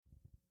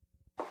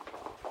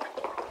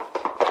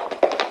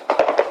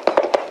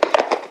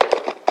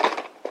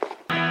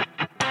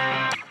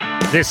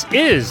This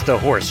is the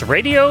Horse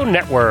Radio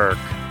Network.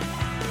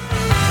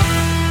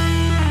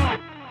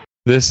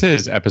 This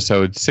is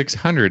episode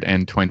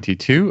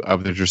 622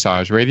 of the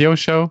Dressage Radio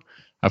Show,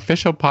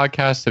 official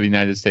podcast of the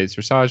United States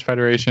Dressage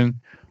Federation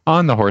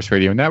on the Horse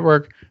Radio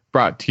Network,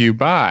 brought to you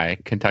by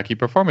Kentucky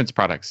Performance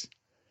Products,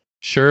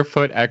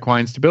 Surefoot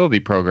Equine Stability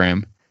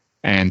Program,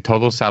 and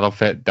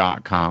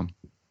TotalSaddleFit.com.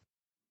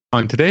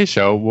 On today's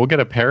show, we'll get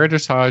a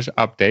Paradressage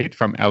update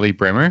from Ellie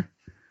Brimmer.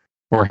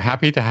 We're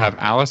happy to have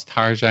Alice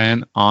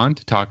Tarjan on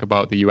to talk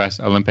about the U.S.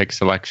 Olympic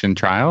selection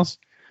trials.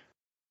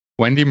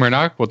 Wendy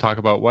Murdoch will talk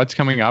about what's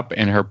coming up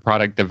in her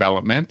product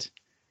development.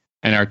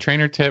 And our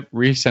trainer tip,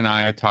 Reese and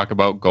I talk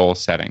about goal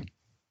setting.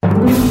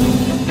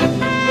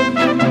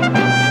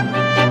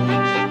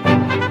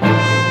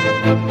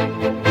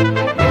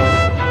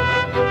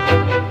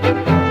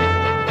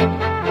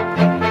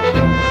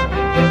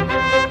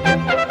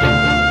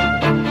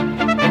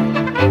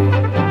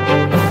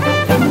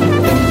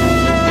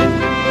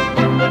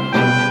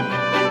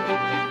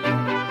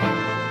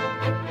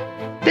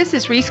 This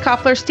is Reese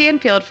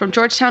Koffler-Stanfield from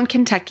Georgetown,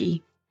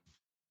 Kentucky.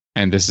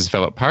 And this is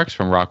Philip Parks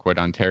from Rockwood,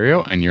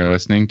 Ontario, and you're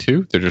listening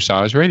to the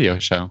Dressage Radio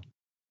Show.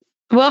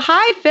 Well,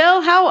 hi,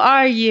 Phil. How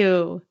are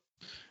you?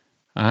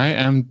 I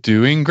am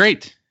doing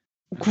great.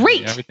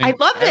 Great. I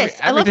love this.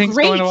 Everything's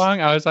great. going along.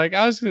 I was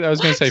going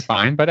to say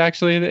fine, but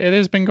actually it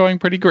has been going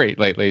pretty great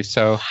lately.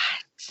 So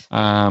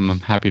I'm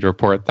happy to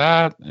report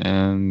that.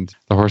 And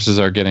the horses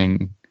are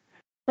getting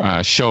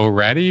show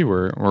ready.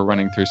 We're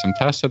running through some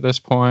tests at this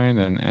point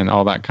and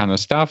all that kind of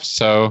stuff.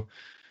 So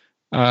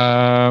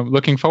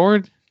looking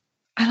forward.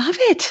 I love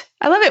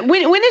it.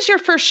 When is your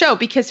first show?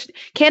 Because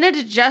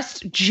Canada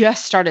just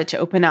started to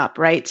open up,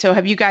 right? So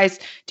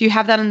do you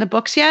have that in the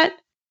books yet?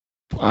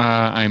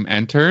 I'm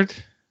entered,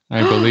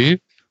 I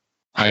believe.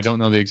 I don't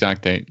know the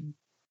exact date.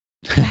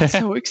 That's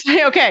so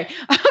exciting. Okay.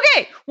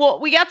 Well,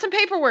 we got some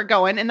paperwork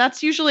going, and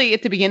that's usually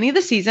at the beginning of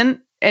the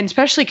season, and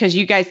especially because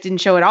you guys didn't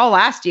show it all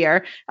last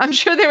year. I'm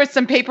sure there was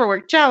some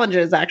paperwork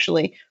challenges,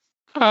 actually.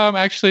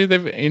 Actually,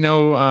 they've in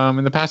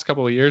the past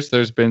couple of years,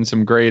 there's been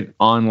some great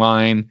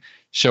online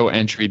show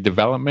entry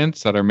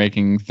developments that are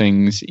making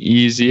things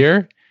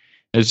easier.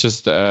 It's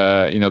just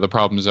the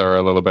problems are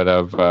a little bit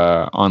of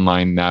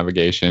online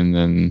navigation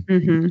and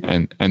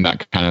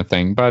that kind of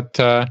thing. But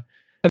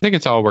I think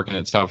it's all working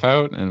itself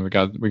out, and we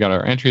got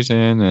our entries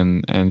in,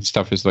 and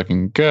stuff is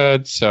looking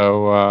good.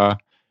 So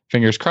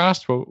fingers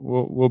crossed,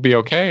 we'll be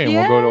okay, and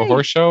We'll go to a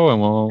horse show,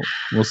 and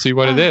we'll see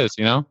what it is.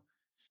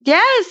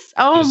 Yes.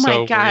 Oh just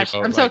my gosh,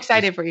 I'm so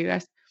excited for you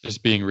guys.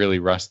 Just being really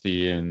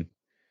rusty and.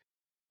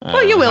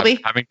 Well, you will be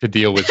having to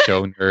deal with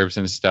show nerves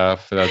and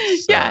stuff.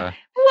 That's well,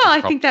 I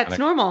think that's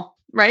normal,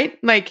 right?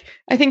 Like,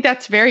 I think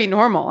that's very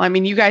normal. I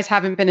mean, you guys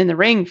haven't been in the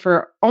ring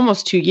for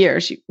almost 2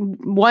 years.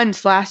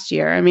 Once last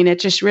year. I mean, it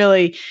just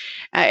really,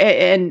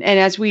 and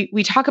as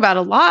we talk about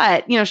a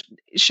lot,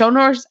 show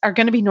nerves are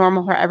going to be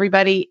normal for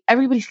everybody.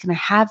 Everybody's going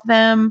to have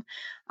them.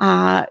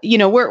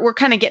 We're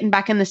kind of getting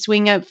back in the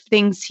swing of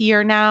things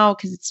here now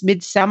because it's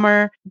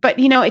midsummer. But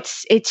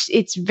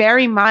it's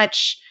very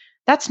much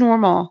that's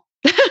normal.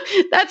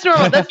 That's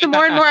normal. That's the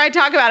more and more I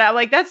talk about it. I'm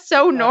like, that's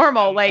so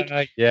normal. Like,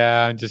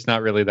 I'm just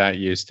not really that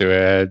used to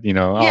it.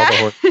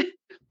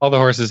 All the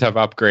horses have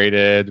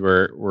upgraded.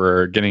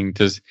 We're getting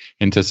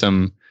into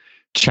some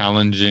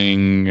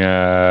challenging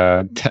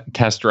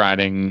test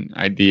riding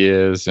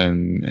ideas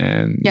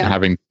and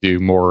having to do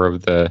more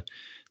of the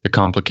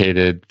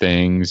complicated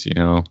things.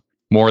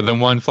 More than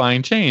one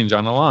flying change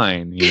on a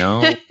line.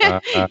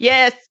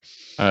 Yes.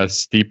 A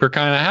steeper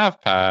kind of half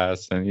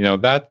pass,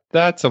 and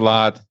that's a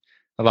lot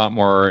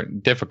more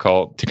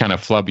difficult to kind of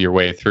flub your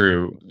way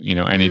through,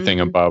 anything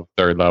above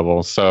third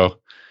level. So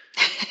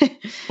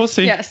we'll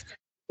see. Yes.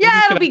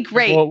 Yeah, it'll be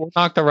great. We'll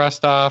knock the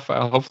rust off.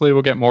 Hopefully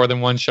we'll get more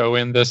than one show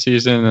in this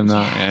season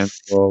and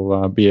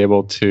we'll be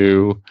able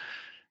to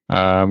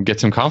get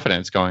some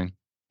confidence going.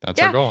 That's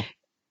our goal.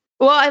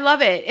 Well, I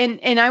love it.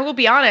 And I will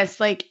be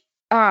honest, like,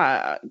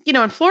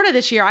 in Florida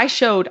this year, I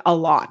showed a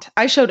lot.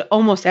 I showed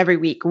almost every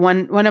week,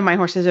 one of my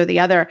horses or the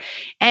other.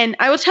 And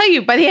I will tell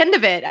you, by the end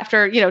of it,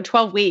 after,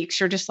 12 weeks,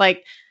 you're just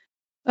like,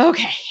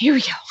 okay, here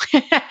we go.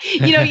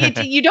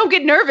 You don't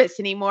get nervous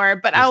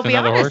anymore, but I'll be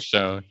honest. Horse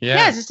show.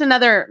 Yeah. It's just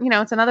another,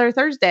 it's another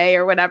Thursday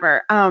or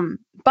whatever.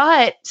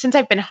 But since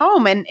I've been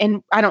home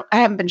and I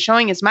haven't been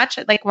showing as much,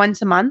 like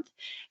once a month,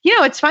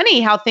 it's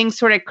funny how things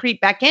sort of creep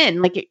back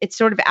in, like it's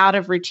sort of out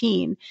of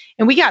routine.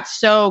 And we got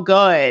so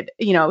good,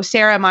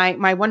 Sarah,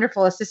 my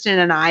wonderful assistant,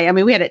 and I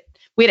mean, we had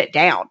it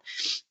down.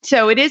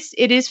 So it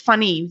is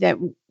funny that,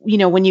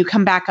 when you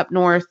come back up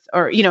north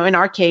or, in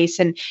our case,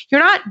 and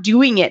you're not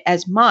doing it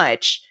as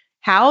much,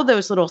 how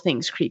those little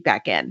things creep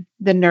back in,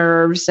 the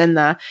nerves and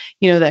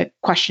the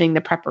questioning the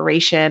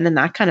preparation and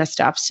that kind of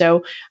stuff.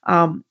 So,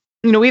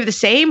 we have the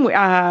same,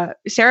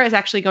 Sarah is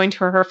actually going to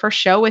her first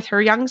show with her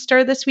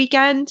youngster this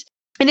weekend.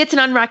 and it's an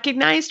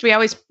unrecognized. We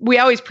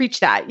always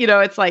preach that,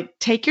 it's like,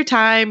 take your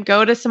time,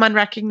 go to some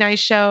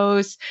unrecognized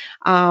shows.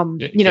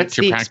 It's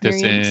the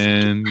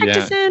experience.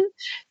 Practice in.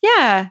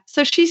 Yeah.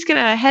 So she's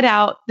going to head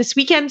out this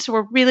weekend. So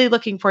we're really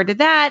looking forward to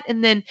that.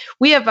 And then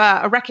we have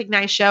a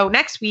recognized show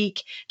next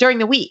week during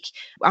the week,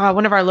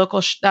 one of our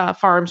local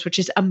farms, which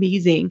is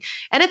amazing.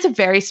 And it's a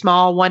very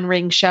small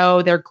 1-ring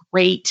show. They're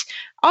great.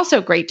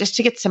 Also great just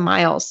to get some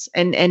miles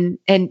and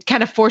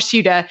kind of force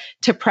you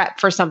to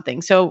prep for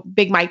something. So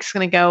Big Mike's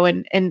going to go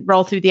and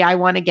roll through the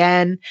I-1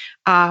 again,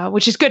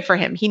 which is good for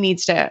him. He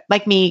needs to,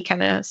 like me,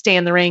 kind of stay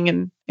in the ring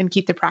and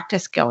keep the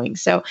practice going.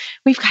 So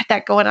we've got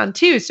that going on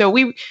too. So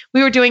we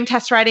were doing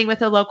test riding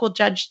with a local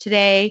judge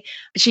today.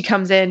 She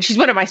comes in, she's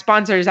one of my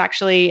sponsors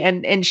actually.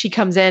 And she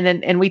comes in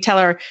and we tell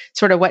her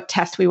sort of what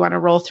test we want to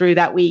roll through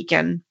that week.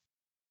 And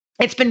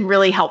it's been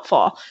really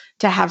helpful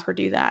to have her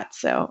do that.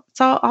 So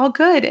it's all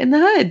good in the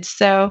hood.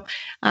 So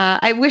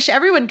I wish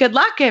everyone good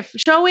luck if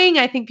showing.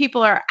 I think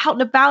people are out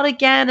and about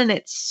again, and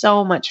it's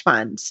so much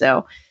fun.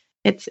 So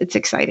it's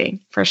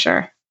exciting for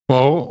sure.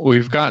 Well,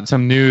 we've got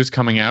some news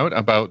coming out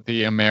about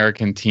the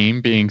American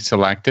team being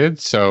selected.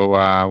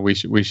 So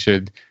we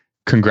should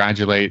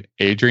congratulate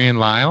Adrian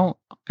Lyle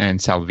and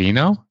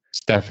Salvino,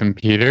 Stefan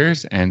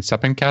Peters and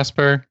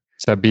Suppenkasper,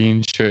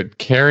 Sabine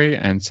Schutt-Carey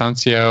and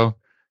Sancio.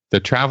 The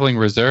traveling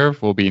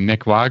reserve will be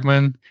Nick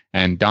Wagman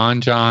and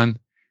Don John,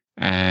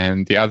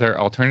 and the other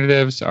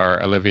alternatives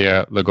are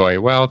Olivia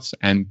Lagoy-Welts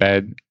and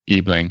Bed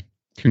Ebling.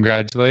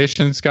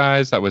 Congratulations,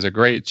 guys. That was a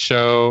great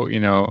show,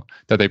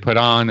 that they put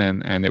on,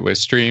 and it was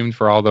streamed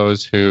for all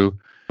those who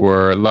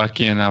were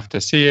lucky enough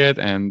to see it,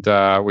 and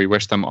we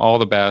wish them all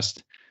the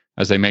best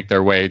as they make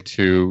their way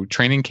to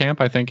training camp,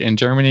 I think, in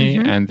Germany,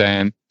 and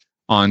then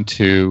on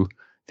to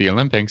the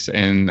Olympics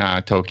in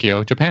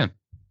Tokyo, Japan.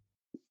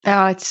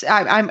 Oh,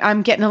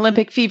 I'm getting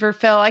Olympic fever,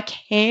 Phil. I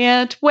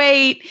can't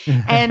wait.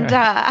 And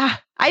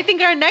I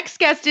think our next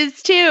guest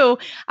is too.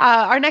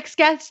 Our next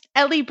guest,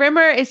 Ellie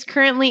Brimmer, is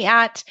currently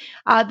at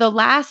the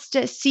last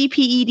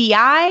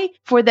CPEDI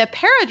for the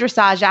para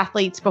dressage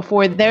athletes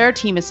before their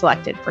team is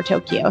selected for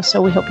Tokyo.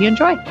 So we hope you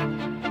enjoy.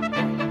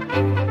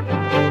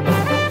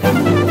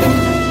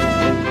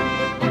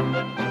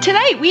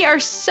 Tonight, we are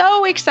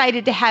so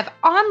excited to have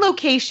on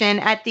location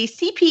at the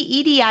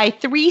CPEDI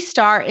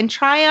 3-star in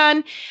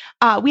Tryon.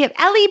 We have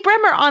Ellie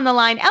Brimmer on the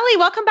line. Ellie,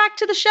 welcome back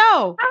to the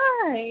show.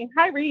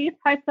 Hi, Reese.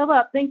 Hi,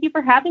 Philip. Thank you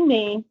for having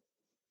me.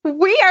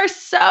 We are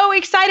so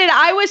excited.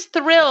 I was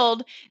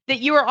thrilled that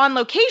you were on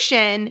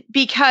location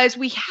because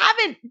we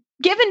haven't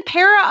given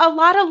para a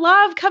lot of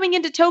love coming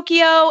into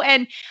Tokyo.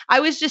 And I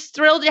was just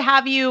thrilled to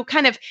have you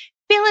kind of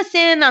fill us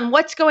in on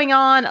what's going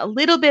on, a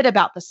little bit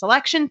about the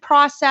selection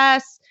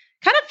process.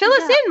 Kind of fill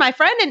us in, my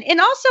friend, and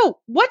also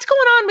what's going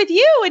on with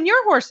you and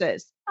your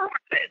horses.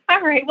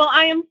 All right. Well,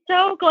 I am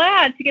so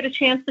glad to get a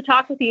chance to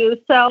talk with you.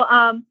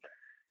 So,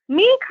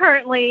 me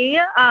currently,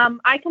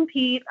 I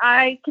compete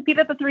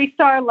at the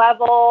 3-star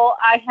level.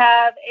 I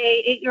have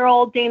a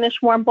 8-year-old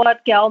Danish warm blood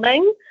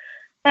gelding,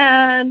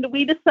 and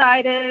we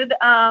decided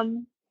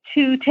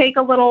to take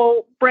a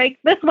little break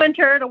this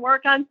winter to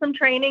work on some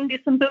training, do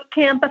some boot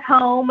camp at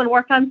home, and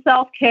work on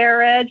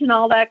self-carriage and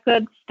all that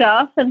good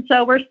stuff. And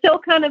so we're still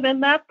kind of in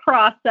that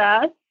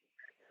process.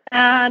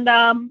 And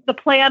the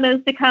plan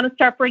is to kind of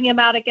start bringing them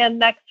out again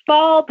next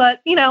fall.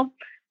 But,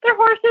 they're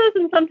horses,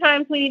 and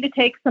sometimes we need to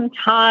take some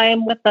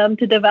time with them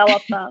to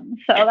develop them.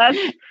 So that's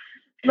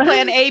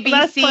plan A,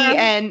 B, C,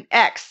 and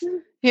X,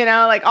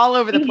 like all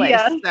over the place.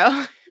 Yes.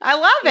 So I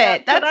love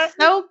it. That's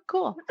so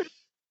cool.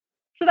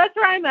 So that's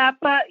where I'm at.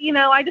 But,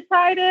 I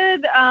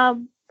decided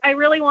I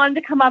really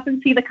wanted to come up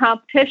and see the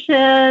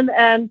competition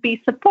and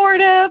be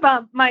supportive.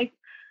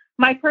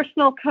 My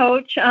personal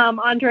coach,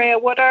 Andrea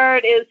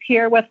Woodard, is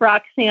here with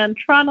Roxanne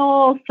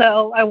Trunnell,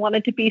 so I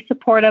wanted to be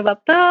supportive of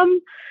them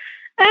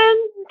and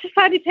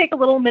decided to take a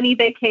little mini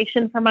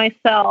vacation for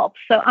myself.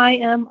 So I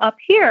am up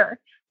here.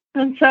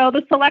 And so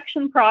the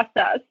selection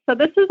process. So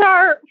this is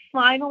our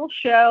final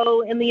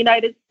show in the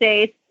United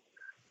States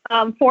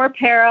for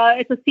para.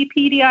 It's a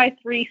CPEDI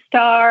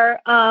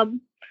 3-star.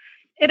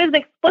 It is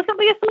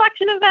explicitly a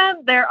selection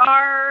event. There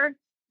are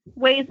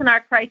ways in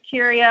our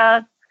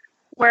criteria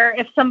where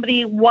if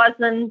somebody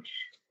wasn't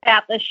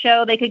at the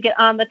show, they could get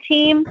on the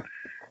team.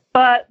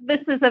 But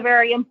this is a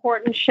very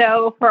important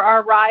show for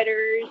our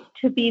riders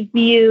to be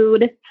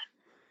viewed.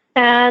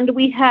 And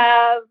we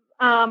have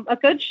a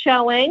good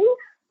showing.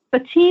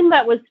 The team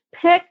that was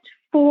picked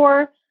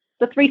for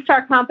the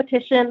 3-star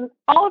competition,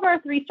 all of our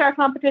 3-star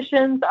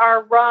competitions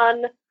are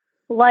run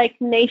like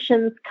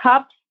Nations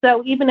Cups.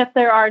 So even if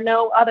there are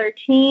no other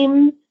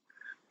teams,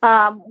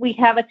 we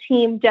have a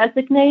team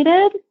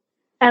designated.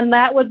 And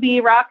that would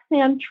be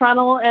Roxanne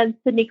Trunnell and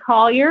Sydney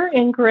Collier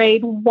in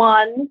grade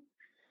 1.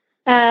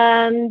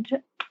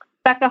 And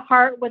Becca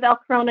Hart with El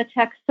Corona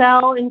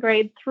Texel in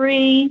grade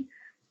 3.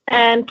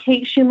 And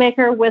Kate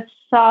Shoemaker with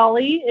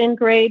Solly in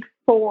grade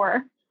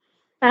 4.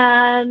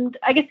 And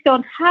I guess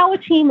going how a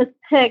team is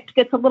picked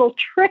gets a little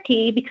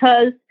tricky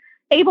because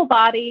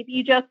able-bodied,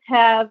 you just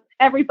have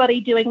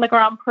everybody doing the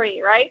Grand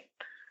Prix, right?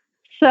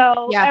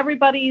 So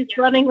everybody's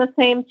running the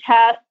same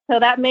test. So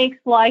that makes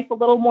life a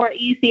little more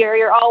easier.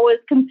 You're always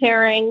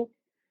comparing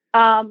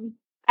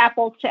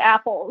apples to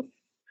apples.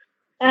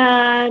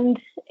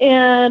 And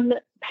in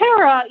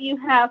para, you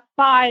have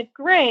 5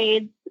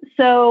 grades.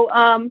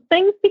 So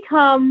things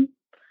become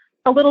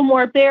a little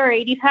more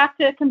varied. You have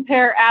to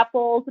compare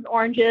apples and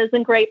oranges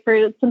and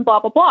grapefruits and blah,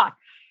 blah, blah.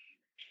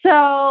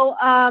 So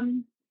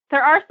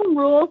there are some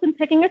rules in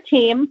picking a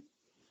team.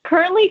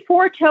 Currently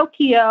for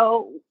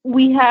Tokyo,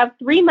 we have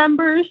 3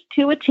 members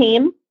to a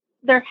team.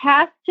 There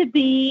has to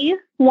be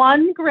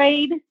 1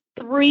 grade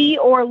 3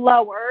 or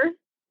lower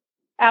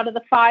out of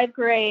the 5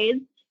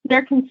 grades.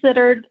 They're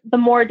considered the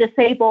more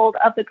disabled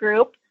of the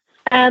group.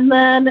 And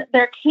then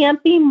there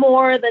can't be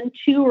more than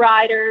 2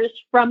 riders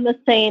from the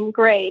same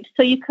grade.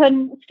 So you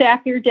couldn't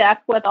stack your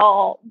deck with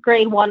all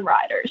grade 1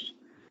 riders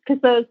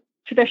because those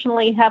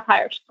traditionally have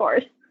higher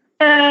scores.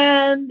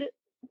 And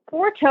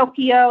for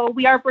Tokyo,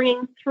 we are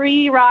bringing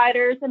 3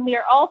 riders, and we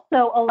are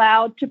also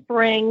allowed to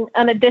bring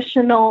an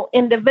additional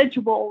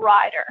individual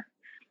rider.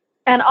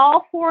 And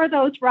all 4 of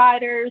those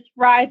riders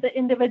ride the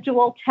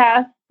individual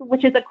test,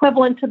 which is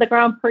equivalent to the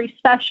Grand Prix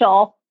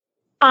Special,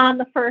 on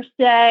the first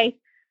day.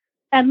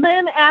 And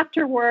then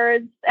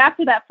afterwards,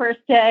 after that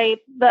first day,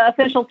 the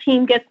official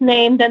team gets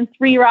named and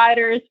 3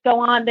 riders go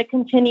on to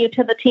continue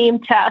to the team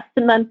test.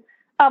 And then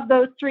of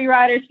those 3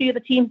 riders who do the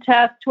team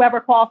test,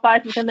 whoever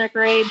qualifies within their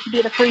grade to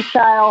do the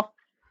freestyle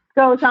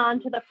goes on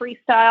to the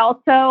freestyle.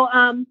 So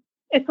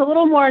it's a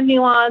little more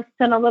nuanced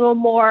and a little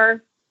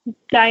more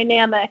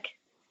dynamic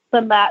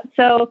than that.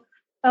 So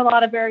a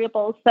lot of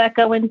variables that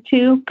go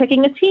into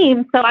picking a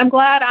team. So I'm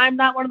glad I'm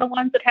not one of the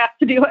ones that has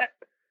to do it.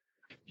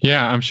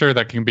 Yeah, I'm sure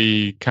that can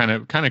be kind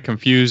of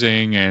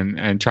confusing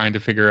and trying to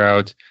figure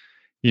out,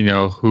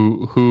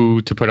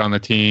 who to put on the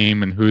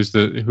team and who's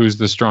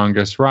the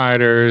strongest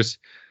riders.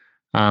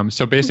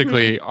 So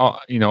basically,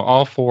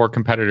 all 4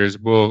 competitors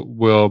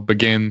will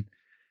begin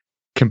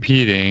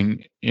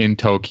competing in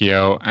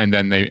Tokyo, and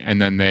then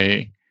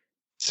they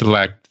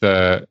select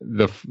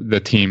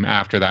the team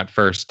after that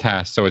first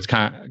test. So it's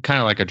kind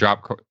of like a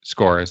drop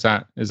score. Is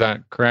that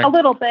correct? A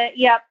little bit,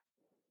 yep.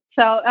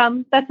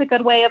 So that's a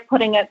good way of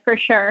putting it for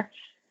sure.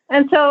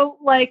 And so,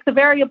 like, the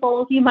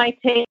variables you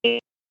might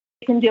take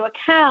into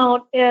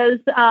account is,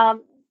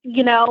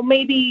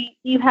 maybe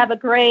you have a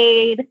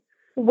grade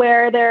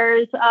where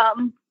there's,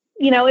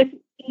 if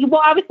you will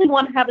obviously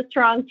want to have a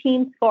strong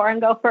team score and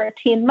go for a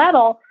team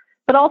medal,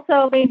 but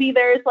also maybe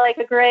there's like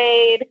a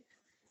grade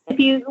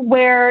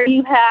where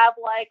you have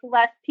like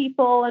less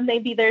people and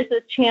maybe there's a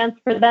chance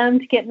for them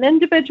to get an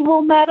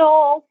individual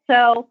medal.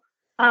 So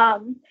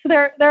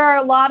there are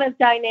a lot of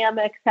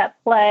dynamics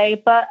at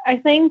play, but I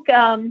think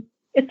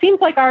it seems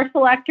like our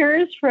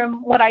selectors,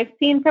 from what I've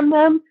seen from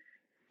them,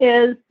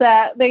 is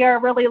that they are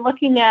really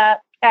looking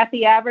at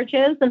the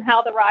averages and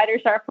how the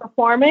riders are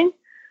performing,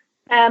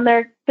 and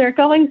they're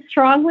going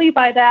strongly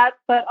by that.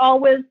 But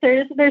always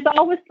there's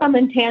always some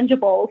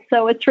intangibles,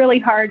 so it's really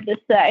hard to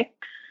say.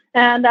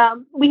 And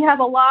we have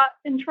a lot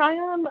in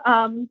Tryon.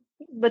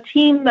 The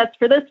team that's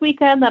for this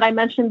weekend that I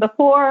mentioned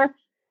before,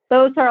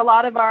 those are a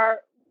lot of our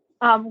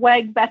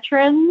WEG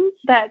veterans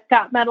that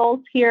got medals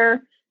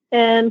here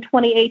in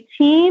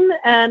 2018.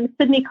 And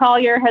Sydney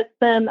Collier has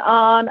been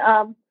on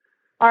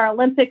our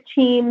Olympic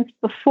teams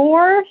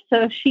before.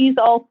 So she's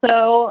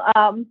also,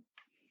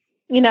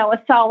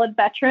 a solid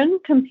veteran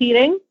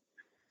competing.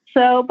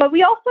 So, but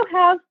we also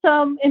have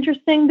some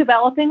interesting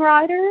developing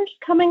riders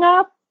coming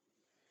up.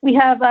 We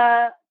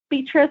have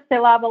Beatrice de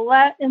la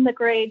Valette in the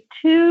grade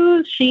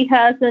 2. She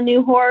has a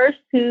new horse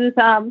who's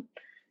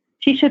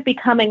she should be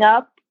coming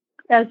up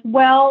as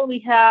well. We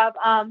have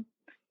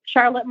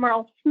Charlotte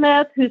Merle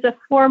Smith, who's a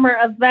former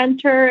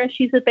eventer.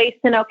 She's based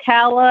in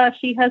Ocala.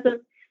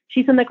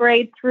 She's in the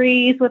grade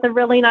 3s with a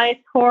really nice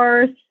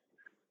horse.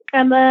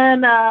 And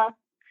then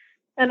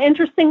an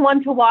interesting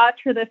one to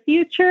watch for the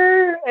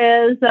future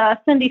is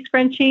Cindy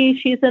Scrinchie.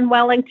 She's in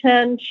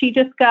Wellington. She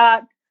just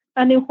got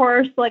a new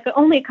horse like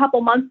only a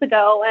couple months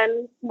ago,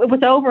 and it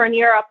was over in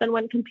Europe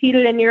and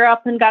competed in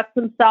Europe and got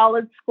some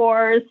solid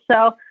scores.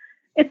 So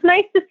it's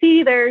nice to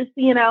see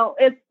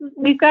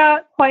we've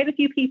got quite a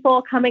few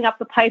people coming up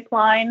the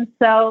pipeline.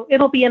 So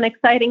it'll be an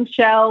exciting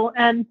show,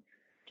 and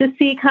to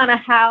see kind of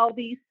how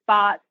these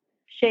spots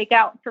shake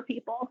out for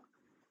people.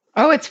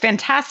 Oh, it's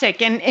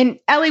fantastic. And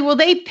Ellie, will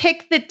they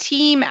pick the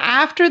team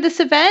after this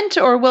event,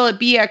 or will it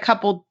be a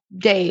couple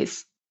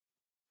days?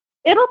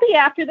 It'll be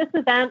after this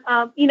event.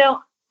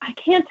 I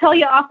can't tell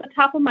you off the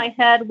top of my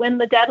head when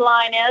the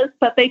deadline is,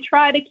 but they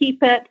try to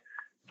keep it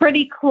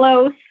pretty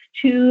close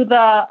to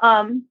the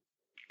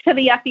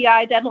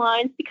FEI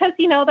deadlines because,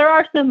 there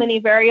are so many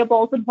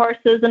variables in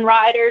horses and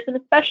riders, and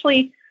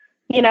especially,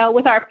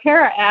 with our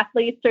para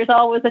athletes, there's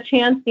always a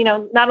chance,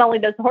 not only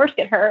does the horse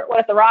get hurt, what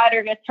if the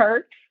rider gets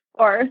hurt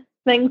or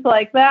things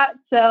like that.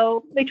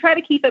 So they try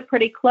to keep it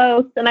pretty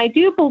close. And I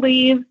do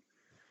believe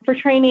for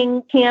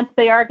training camp,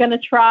 they are going to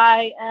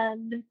try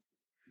and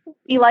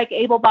be like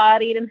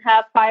able-bodied and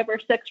have 5 or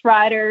 6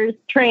 riders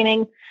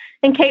training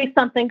in case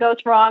something goes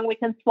wrong. We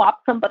can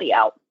swap somebody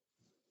out.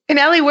 And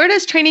Ellie, where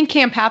does training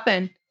camp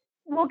happen?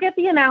 We'll get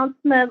the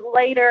announcement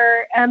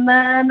later. And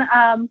then,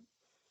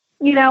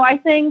 I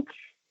think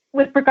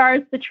with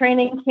regards to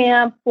training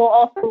camp, we'll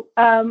also,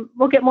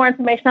 we'll get more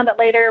information on that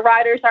later.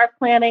 Riders are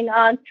planning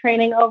on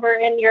training over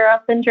in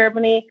Europe and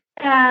Germany.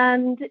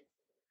 And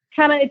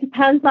kind of it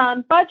depends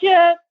on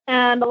budget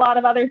and a lot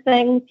of other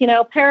things.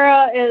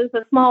 Para is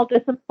a small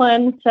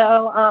discipline,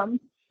 so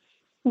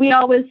we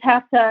always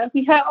have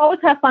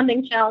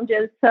funding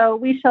challenges. So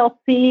we shall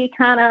see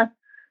kind of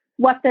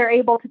what they're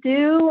able to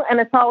do, and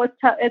it's always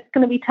it's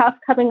going to be tough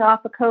coming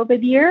off a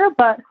COVID year,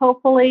 but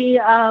hopefully,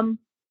 I'm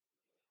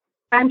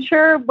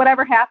sure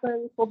whatever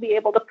happens, we'll be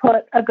able to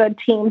put a good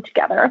team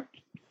together.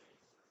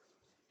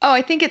 Oh,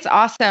 I think it's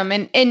awesome.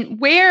 And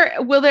where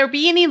will there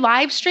be any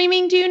live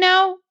streaming? Do you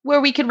know where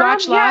we could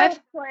watch live?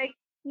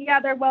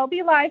 There will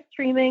be live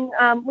streaming.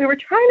 We were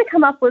trying to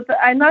come up with,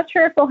 I'm not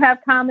sure if we'll have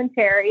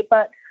commentary,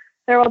 but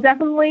there will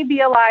definitely be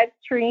a live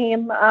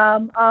stream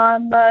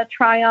on the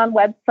Tryon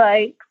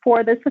website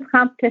for this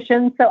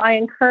competition. So I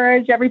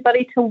encourage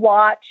everybody to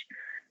watch.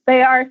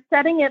 They are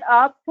setting it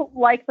up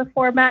like the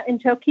format in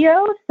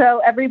Tokyo. So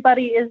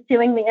everybody is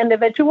doing the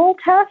individual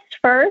test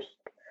first,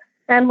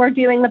 and we're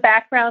doing the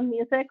background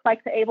music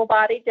like the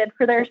able-bodied did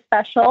for their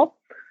special.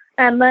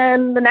 And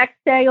then the next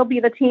day will be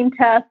the team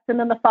test, and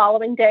then the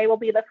following day will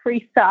be the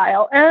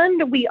freestyle.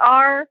 And we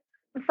are,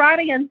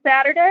 Friday and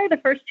Saturday, the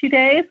first 2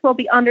 days, will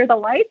be under the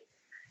lights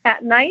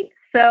at night.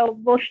 So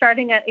we're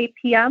starting at 8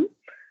 p.m.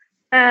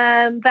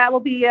 And that will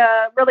be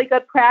a really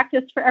good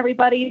practice for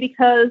everybody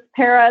because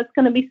para is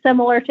going to be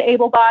similar to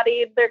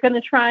able-bodied. They're going to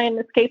try and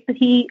escape the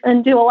heat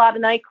and do a lot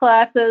of night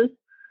classes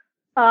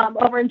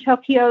over in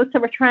Tokyo.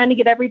 So we're trying to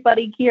get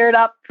everybody geared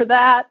up for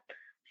that.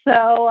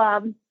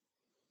 So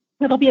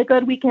it'll be a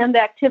good weekend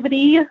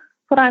activity.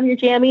 Put on your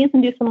jammies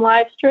and do some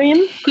live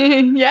streams.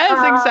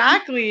 Yes,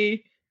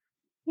 exactly.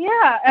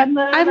 Yeah. And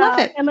then I love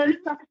it. And then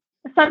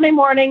Sunday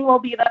morning will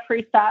be the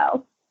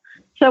freestyle.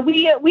 So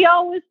we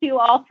always do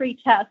all 3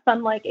 tests,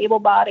 unlike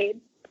able-bodied.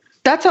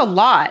 That's a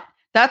lot.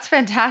 That's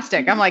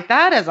fantastic. I'm like,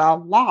 that is a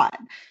lot.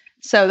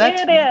 So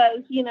that's it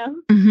is,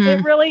 Mm-hmm.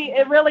 It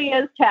really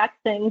is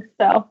taxing.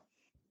 So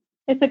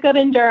it's a good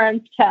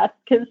endurance test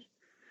because,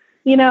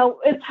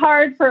 it's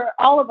hard for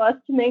all of us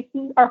to make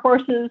our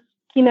horses,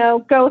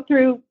 go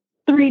through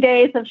 3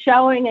 days of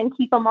showing and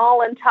keep them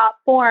all in top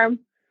form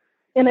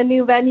in a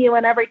new venue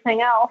and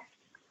everything else.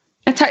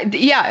 That's hard.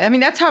 Yeah. I mean,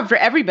 that's hard for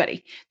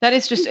everybody. That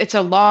is just, it's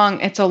a long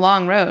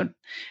road.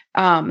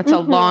 It's a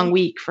long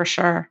week for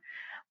sure.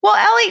 Well,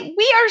 Ellie,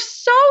 we are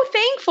so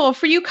thankful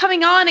for you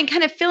coming on and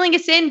kind of filling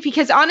us in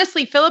because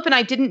honestly, Philip and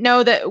I didn't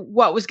know that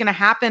what was going to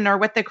happen or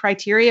what the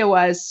criteria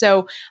was.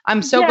 So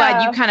I'm so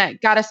glad you kind of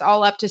got us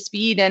all up to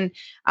speed and,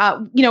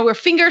 we're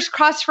fingers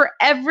crossed for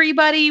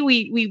everybody.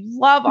 We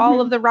love all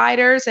of the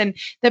riders and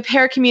the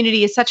para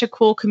community is such a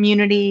cool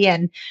community.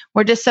 And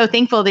we're just so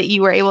thankful that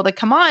you were able to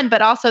come on,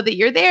 but also that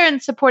you're there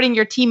and supporting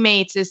your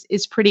teammates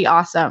is pretty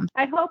awesome.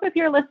 I hope if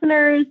your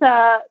listeners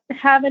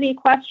have any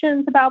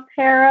questions about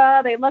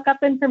para, they look up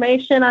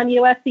information on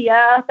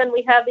USEF, and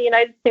we have the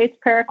United States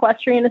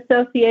Para-Equestrian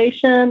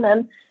Association,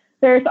 and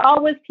there's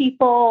always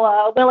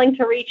people willing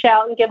to reach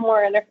out and give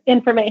more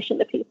information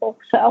to people.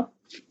 So,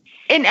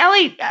 and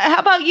Ellie, how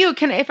about you?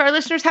 If our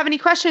listeners have any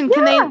questions,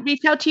 can they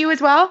reach out to you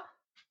as well?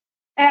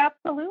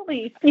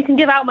 Absolutely. You can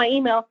give out my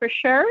email for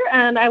sure,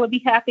 and I would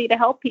be happy to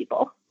help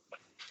people.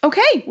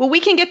 Okay. Well,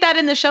 we can get that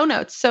in the show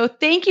notes. So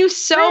thank you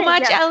so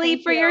much,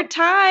 Ellie, for your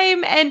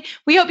time. And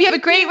we hope you have a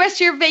great rest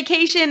of your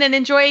vacation and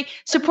enjoy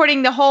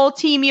supporting the whole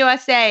Team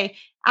USA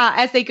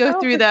as they go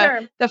through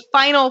the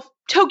final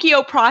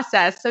Tokyo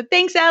process. So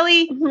thanks,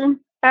 Ellie. Mm-hmm.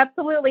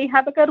 Absolutely.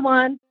 Have a good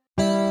one.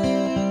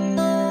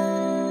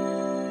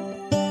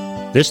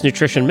 This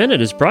Nutrition Minute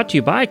is brought to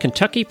you by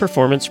Kentucky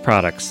Performance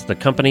Products, the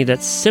company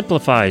that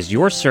simplifies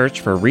your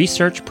search for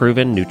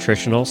research-proven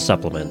nutritional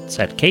supplements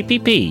at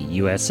kppusa.com.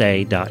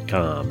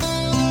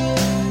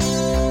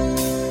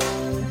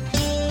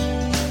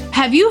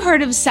 Have you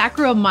heard of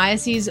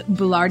Saccharomyces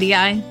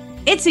boulardii?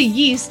 It's a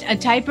yeast, a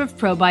type of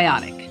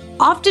probiotic.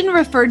 Often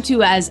referred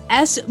to as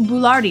S.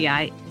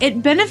 boulardii,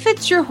 it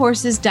benefits your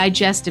horse's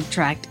digestive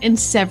tract in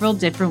several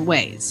different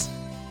ways.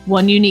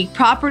 One unique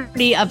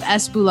property of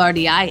S.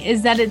 boulardii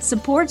is that it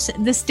supports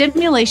the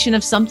stimulation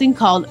of something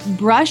called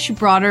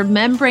brush-border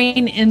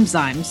membrane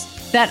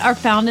enzymes that are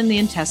found in the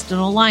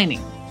intestinal lining.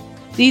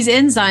 These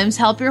enzymes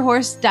help your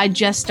horse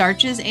digest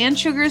starches and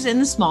sugars in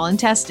the small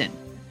intestine.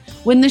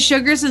 When the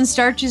sugars and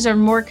starches are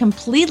more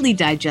completely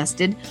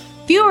digested,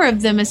 fewer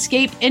of them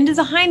escape into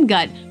the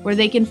hindgut where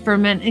they can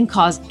ferment and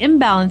cause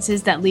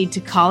imbalances that lead to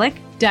colic,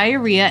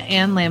 diarrhea,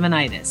 and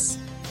laminitis.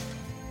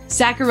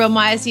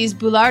 Saccharomyces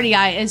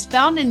boulardii is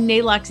found in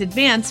Nalox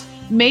Advanced,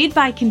 made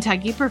by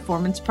Kentucky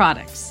Performance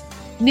Products.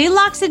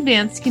 Nalox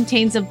Advanced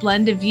contains a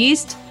blend of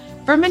yeast,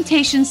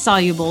 fermentation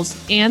solubles,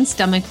 and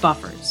stomach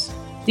buffers.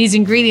 These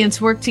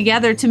ingredients work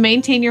together to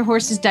maintain your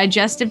horse's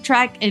digestive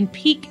tract in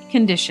peak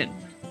condition.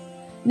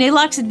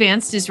 Nalox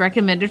Advanced is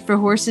recommended for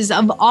horses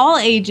of all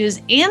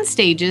ages and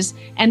stages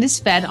and is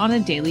fed on a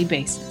daily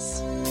basis.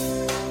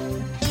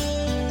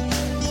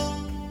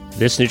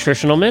 This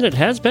Nutritional Minute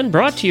has been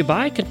brought to you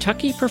by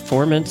Kentucky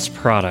Performance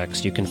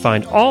Products. You can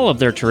find all of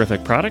their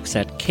terrific products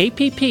at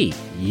kppusa.com.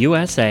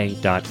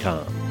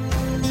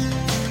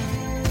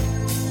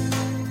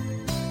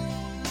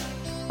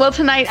 Well,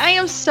 tonight I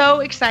am so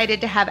excited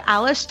to have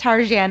Alice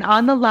Tarjan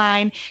on the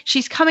line.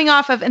 She's coming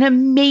off of an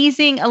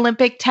amazing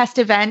Olympic test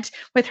event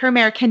with her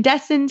mare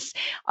Candescence,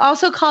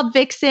 also called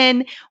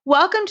Vixen.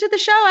 Welcome to the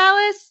show,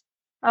 Alice.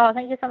 Oh,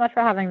 thank you so much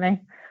for having me.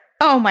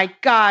 Oh my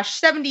gosh,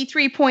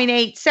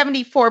 73.8,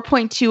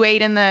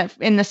 74.28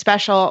 in the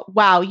special.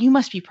 Wow, you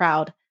must be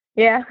proud.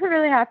 Yeah, I'm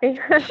really happy.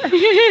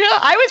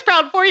 I was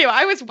proud for you.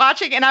 I was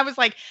watching and I was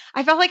like,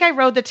 I felt like I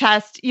rode the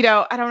test, I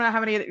don't know how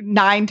many,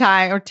 9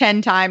 times or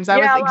 10 times. I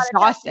was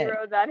exhausted.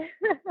 Rode that.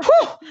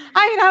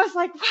 I was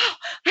like, wow,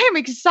 I am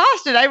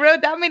exhausted. I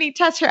rode that many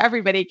tests for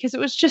everybody because it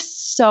was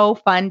just so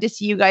fun to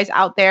see you guys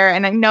out there.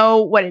 And I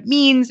know what it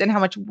means and how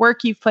much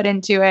work you've put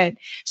into it.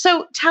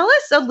 So tell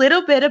us a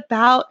little bit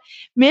about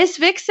Miss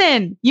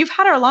Vixen. You've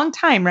had her a long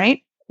time,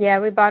 right? Yeah,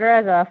 we bought her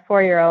as a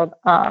 4-year-old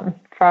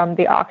from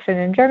the auction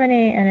in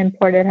Germany and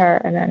imported her.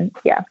 And then,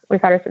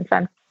 we've had her since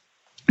then.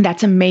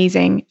 That's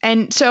amazing.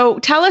 And so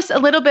tell us a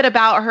little bit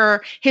about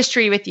her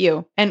history with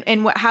you and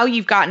how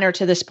you've gotten her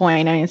to this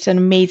point. I mean, it's an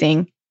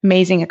amazing,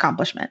 amazing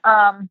accomplishment.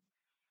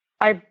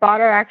 I bought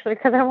her actually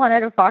because I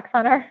wanted a fox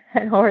hunter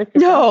and horse.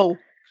 No.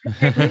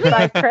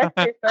 By Chris,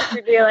 she's supposed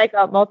to be like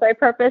a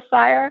multi-purpose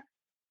sire.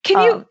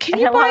 Can you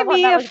buy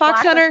me a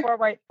fox hunter? 4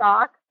 white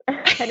socks.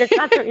 And it's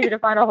not so easy to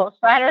find a horse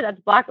rider that's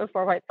black with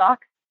 4 white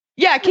socks.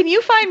 Yeah, can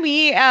you find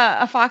me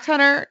a fox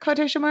hunter,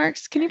 quotation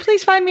marks? Can you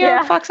please find me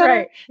a fox hunter?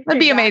 Right. That'd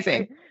be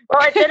amazing.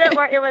 Well, it didn't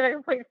work. It was a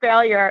complete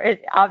failure,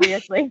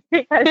 obviously,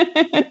 because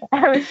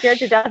I was scared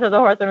to death of the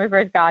horse when we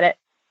first got it.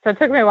 So it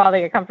took me a while to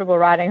get comfortable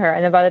riding her.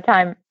 And then by the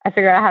time I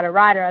figured out how to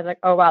ride her, I was like,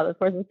 oh, wow, this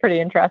horse is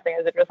pretty interesting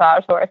as a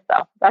dressage horse.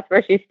 So that's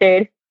where she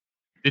stayed.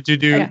 Did you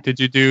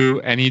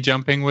do any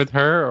jumping with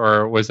her,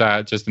 or was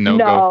that just a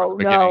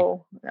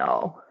no-go?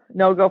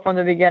 No go from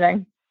the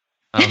beginning.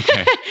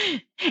 Okay.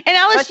 And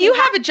Alice, you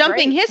have a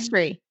jumping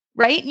history,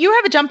 right? You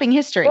have a jumping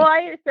history. Well, I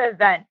used to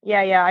event.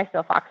 Yeah. I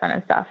still fox hunt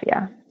and stuff.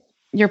 Yeah.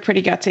 You're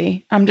pretty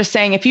gutsy. I'm just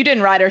saying, if you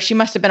didn't ride her, she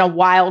must have been a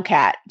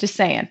wildcat. Just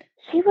saying.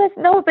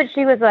 But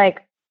she was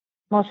like,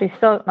 well, she's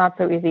still not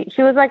so easy.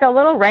 She was like a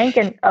little rank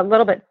and a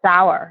little bit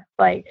sour.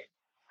 Like,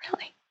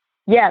 really?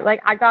 Yeah.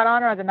 Like I got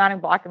on her on the mounting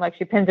block and like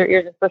she pins her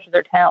ears and pushes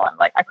her tail. And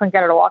like, I couldn't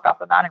get her to walk off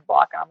the mounting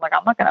block. And I'm like,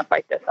 I'm not going to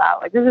fight this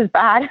out. Like, this is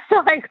bad.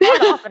 So I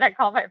got off and I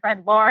called my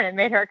friend Lauren and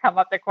made her come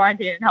up to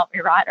quarantine and help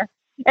me ride her.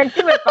 And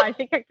she was fine.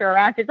 She kicked her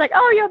around. She's like,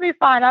 oh, you'll be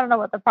fine. I don't know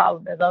what the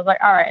problem is. I was like,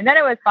 all right. And then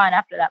it was fine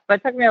after that. But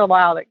it took me a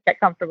while to get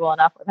comfortable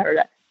enough with her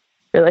to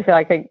really feel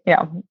like I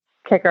could,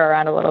 kick her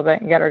around a little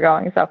bit and get her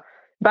going. So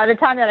by the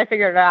time that I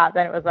figured it out,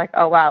 then it was like,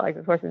 oh, wow, like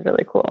this horse is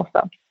really cool.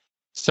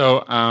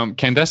 So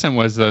Candescent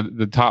was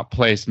the top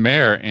placed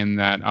mare in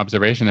that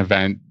observation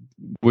event.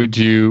 Would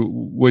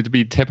it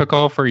be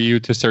typical for you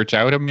to search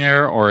out a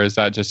mare, or is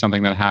that just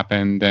something that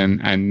happened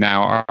and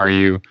now are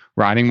you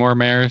riding more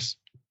mares?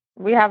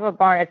 We have a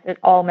barn. It's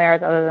all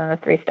mares other than the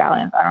 3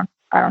 stallions. I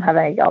don't have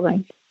any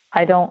geldings.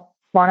 I don't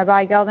want to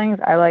buy geldings.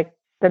 I like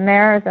the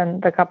mares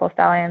and the couple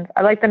stallions.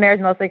 I like the mares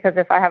mostly because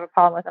if I have a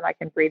problem with them, I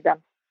can breed them.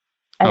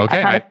 And okay,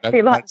 I kind of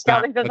see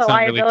geldings as a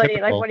liability.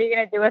 Really, like, what are you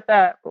going to do with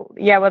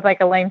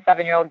like a lame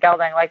 7-year-old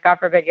gelding? Like, God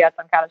forbid you have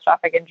some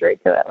catastrophic injury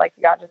to it. Like,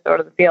 you got to just throw it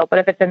to the field. But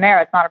if it's a mare,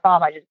 it's not a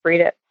problem. I just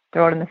breed it,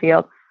 throw it in the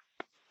field.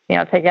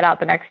 Take it out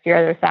the next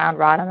year. They're sound,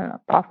 ride them, and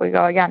off we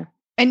go again.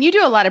 And you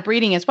do a lot of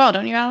breeding as well,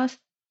 don't you, Alice?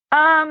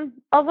 A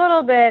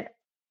little bit,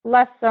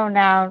 less so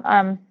now.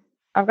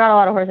 I've got a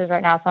lot of horses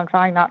right now, so I'm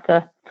trying not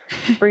to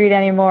breed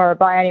anymore or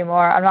buy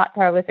anymore. I'm not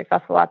terribly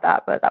successful at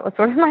that, but that was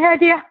sort of my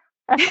idea.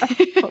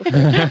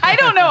 I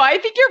don't know. I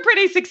think you're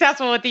pretty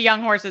successful with the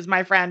young horses,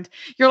 my friend.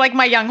 You're like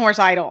my young horse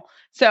idol.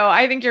 So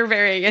I think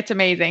it's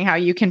amazing how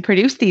you can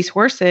produce these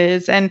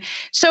horses. And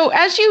so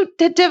as you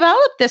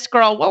developed this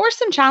girl, what were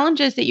some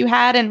challenges that you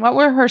had and what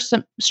were her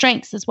some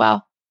strengths as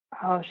well?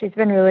 Oh, she's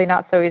been really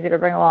not so easy to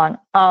bring along.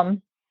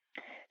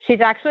 She's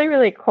actually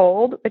really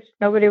cold, which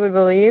nobody would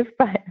believe,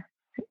 but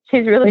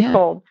she's really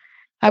cold.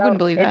 I wouldn't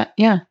believe that.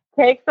 Yeah.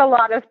 It takes a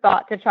lot of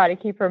thought to try to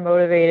keep her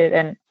motivated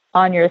and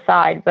on your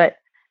side, but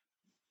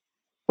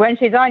when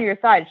she's on your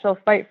side, she'll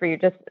fight for you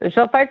just as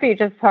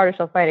hard as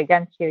she'll fight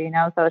against you,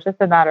 So it's just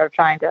a matter of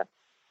trying to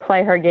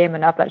play her game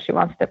enough that she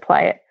wants to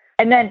play it.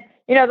 And then,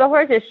 the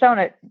horse has shown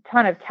a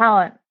ton of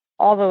talent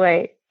all the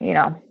way,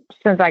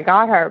 since I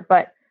got her,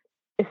 but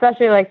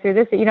especially like through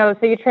this, so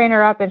you train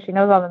her up and she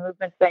knows all the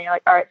movements, then you're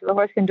like, all right, so the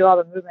horse can do all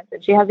the movements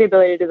and she has the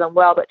ability to do them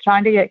well, but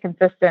trying to get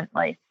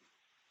consistently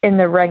in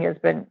the ring has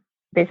been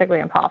basically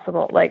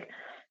impossible. Like,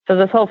 so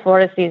this whole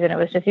Florida season, it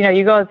was just,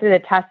 you go through the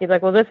test, you're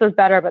like, well, this was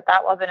better, but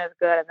that wasn't as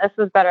good. And this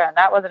was better and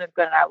that wasn't as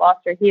good. And I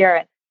lost her here.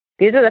 And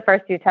these are the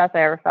first 2 tests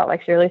I ever felt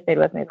like she really stayed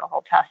with me the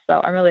whole test. So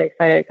I'm really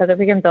excited because if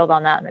we can build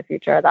on that in the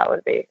future, that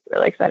would be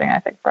really exciting, I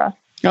think, for us.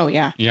 Oh,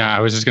 yeah. Yeah, I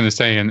was just going to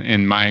say,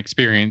 in my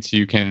experience,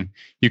 you can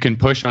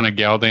push on a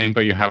gelding,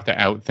 but you have to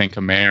outthink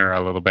a mare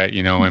a little bit,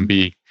 and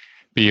be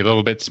a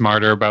little bit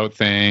smarter about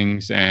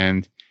things.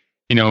 And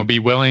be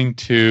willing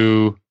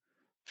to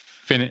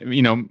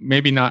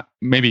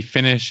maybe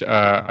finish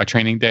a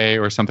training day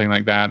or something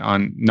like that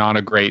on not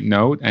a great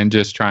note, and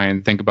just try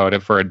and think about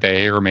it for a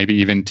day or maybe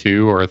even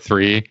 2 or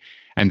 3,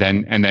 and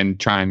then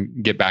try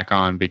and get back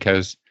on.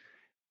 Because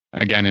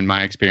again, in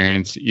my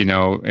experience,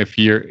 if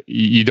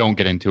you don't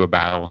get into a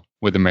battle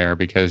with a mare,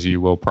 because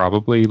you will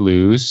probably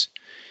lose.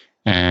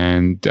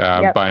 And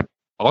but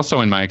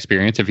also in my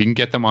experience, if you can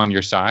get them on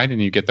your side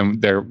and you get them,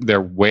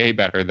 they're way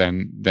better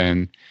than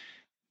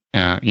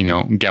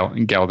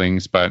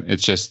geldings. But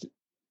it's just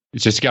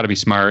got to be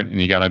smart,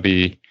 and you got to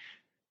be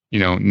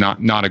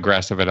not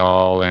aggressive at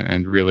all,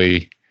 and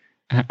really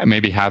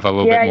maybe have a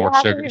little bit more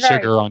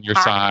sugar on your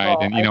side,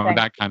 and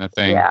that kind of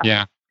thing.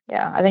 Yeah.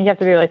 I think you have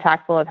to be really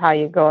tactful of how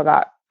you go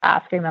about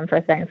asking them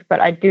for things. But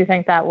I do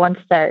think that once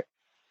they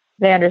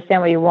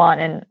understand what you want,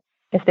 and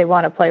if they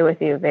want to play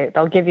with you,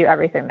 they'll give you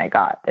everything they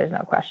got. There's no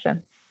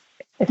question.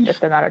 It's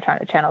just a matter of trying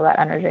to channel that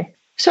energy.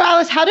 So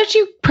Alice, how did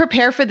you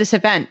prepare for this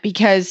event?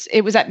 Because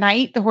it was at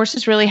night. The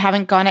horses really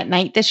haven't gone at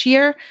night this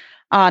year.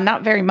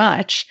 Not very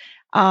much.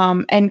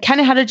 And kind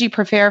of how did you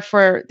prepare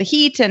for the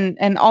heat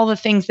and all the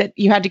things that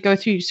you had to go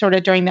through sort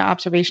of during the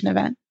observation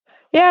event?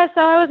 Yeah,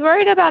 so I was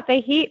worried about the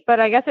heat,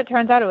 but I guess it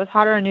turns out it was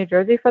hotter in New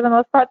Jersey for the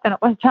most part than it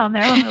was down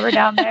there when we were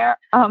down there.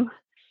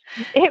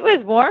 It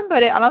was warm,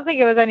 but I don't think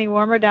it was any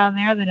warmer down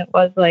there than it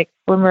was like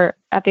when we're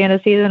at the end of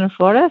the season in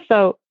Florida.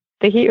 So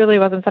the heat really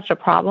wasn't such a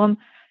problem.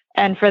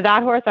 And for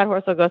that horse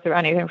will go through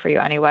anything for you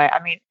anyway. I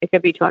mean, it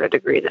could be 200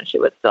 degrees and she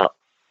would still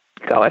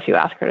go if you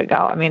ask her to go.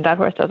 I mean, that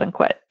horse doesn't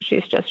quit.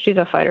 She's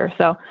a fighter.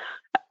 So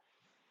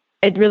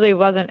it really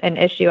wasn't an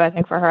issue, I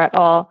think, for her at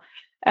all.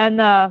 And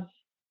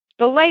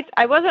the lights,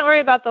 I wasn't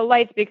worried about the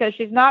lights because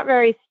she's not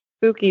very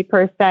spooky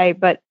per se,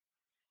 but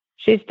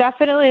she's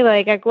definitely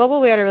like at Global,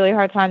 we had a really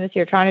hard time this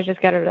year trying to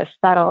just get her to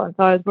settle. And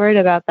so I was worried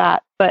about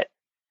that. But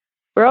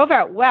we're over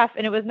at WEF,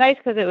 and it was nice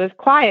because it was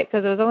quiet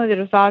because it was only the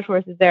dressage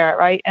horses there,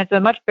 right? And it's a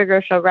much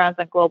bigger showgrounds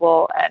than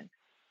Global. And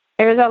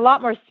there's a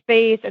lot more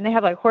space, and they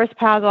have like horse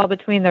paths all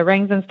between the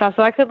rings and stuff.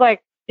 So I could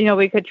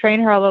we could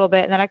train her a little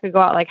bit, and then I could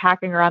go out like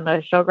hacking around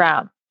the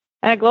showground.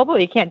 And at Global,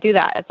 you can't do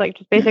that. It's like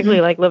just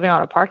basically like living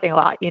on a parking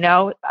lot, She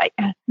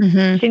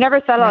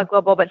never settled at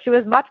Global, but she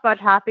was much, much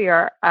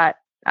happier at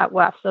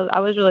WEF. So I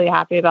was really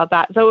happy about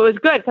that. So it was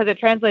good because it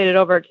translated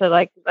over to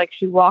like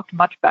she walked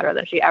much better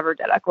than she ever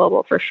did at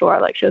Global for sure.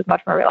 Like she was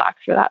much more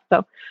relaxed for that.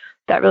 So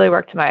that really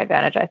worked to my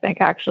advantage, I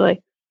think,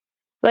 actually.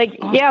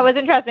 Awesome. Yeah, it was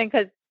interesting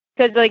because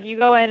like you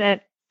go in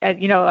and I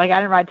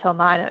didn't ride till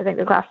 9. I think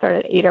the class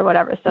started at 8 or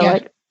whatever. So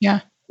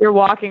you're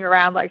walking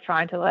around like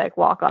trying to like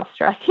walk off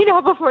stress,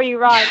 before you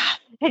ride.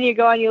 And you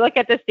go and you look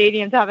at the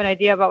stadium to have an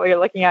idea about what you're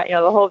looking at.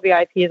 The whole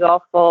VIP is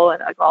all full and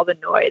like all the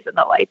noise and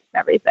the lights and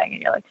everything.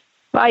 And you're like,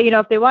 well,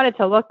 if they wanted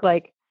to look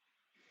like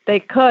they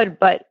could,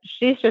 but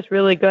she's just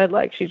really good.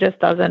 Like she just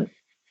doesn't.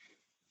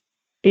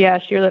 Yeah,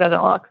 she really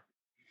doesn't look.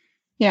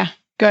 Yeah,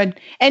 good.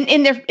 And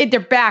they're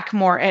back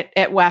more at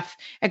WEF.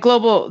 At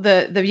Global,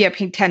 the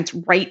VIP tent's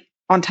right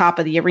on top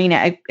of the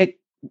arena. At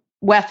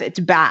WEF, it's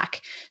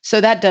back,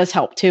 so that does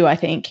help too, I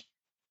think.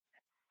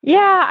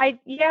 Yeah,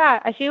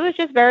 she was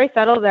just very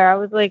settled there. I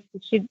was like,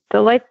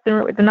 the lights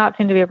did not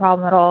seem to be a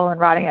problem at all, and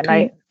riding at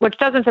night, which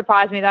doesn't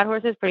surprise me. That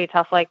horse is pretty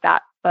tough like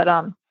that, but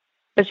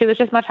she was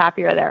just much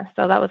happier there,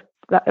 so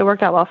it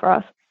worked out well for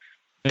us.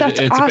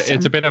 That's awesome.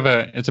 It's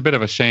a bit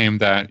of a shame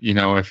that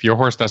if your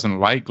horse doesn't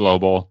like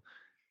Global,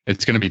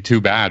 it's going to be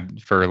too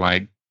bad for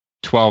like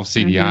 12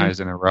 CDIs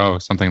in a row,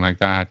 something like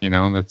that.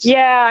 That's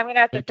I'm gonna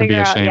have to figure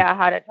out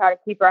how to try to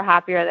keep her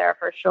happier there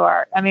for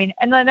sure. I mean,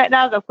 and then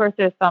now of course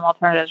there's some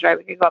alternatives, right?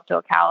 We could go up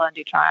to Ocala and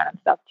do Tryon and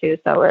stuff too.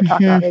 So we're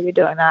talking about maybe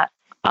doing that.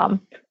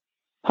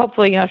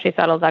 Hopefully, she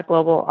settles at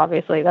Global.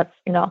 Obviously, that's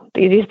the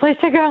easiest place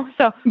to go.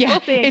 So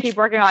we'll see and keep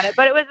working on it.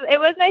 But it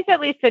was nice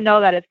at least to know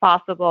that it's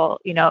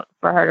possible,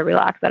 for her to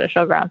relax at a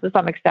showground to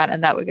some extent,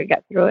 and that we could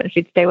get through it, and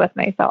she'd stay with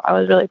me. So I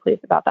was really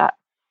pleased about that.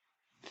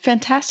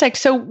 Fantastic.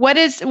 So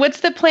what's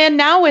the plan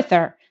now with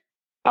her?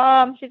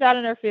 She's out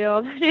in her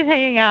field. She's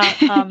hanging out.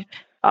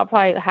 I'll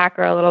probably hack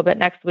her a little bit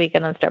next week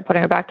and then start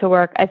putting her back to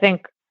work. I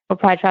think we'll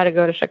probably try to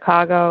go to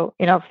Chicago,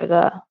 for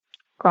the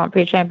Grand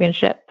Prix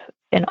Championship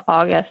in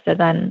August, and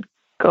then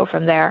go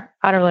from there.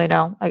 I don't really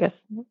know. I guess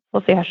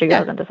we'll see how she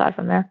goes and decide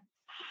from there.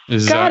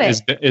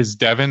 Is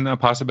Devon a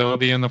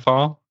possibility in the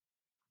fall?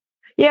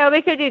 Yeah,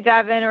 we could do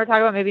Devon. We're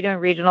talking about maybe doing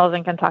regionals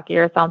in Kentucky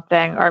or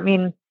something. Or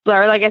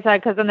like I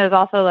said, because then there's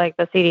also like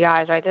the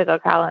CDIs, right? There's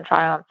Ocala and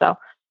Tryon. So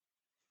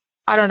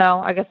I don't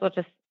know. I guess we'll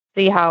just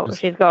see how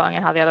she's going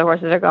and how the other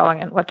horses are going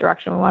and what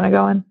direction we want to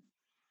go in.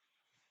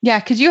 Yeah,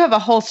 because you have a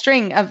whole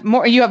string of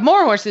more. You have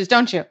more horses,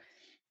 don't you?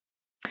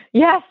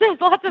 Yes,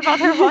 there's lots of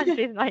other ones.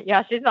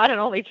 She's not an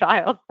only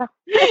child. So.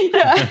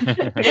 Yeah.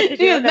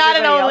 She is not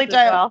an only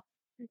child.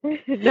 Well.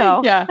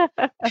 No. Yeah.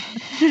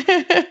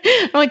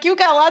 I'm like, you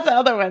got lots of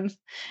other ones.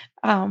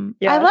 I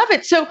love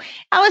it. So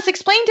Alice,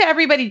 explain to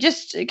everybody,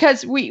 just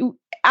because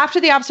after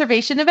the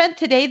observation event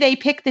today, they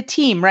pick the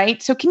team,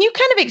 right? So can you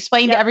kind of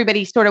explain to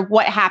everybody sort of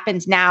what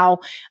happens now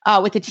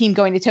with the team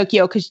going to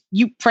Tokyo? Because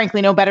you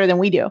frankly know better than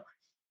we do.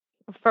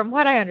 from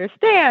what I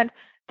understand,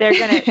 they're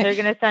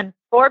gonna send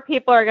 4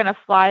 people are gonna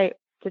fly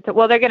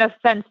well, they're gonna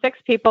send 6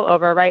 people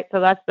over, right? So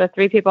that's the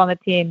 3 people on the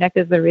team. Nick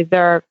is the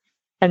reserve,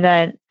 and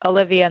then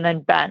Olivia, and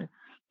then Ben.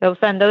 They'll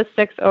send those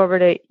 6 over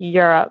to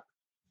Europe,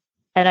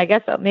 and I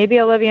guess maybe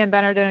Olivia and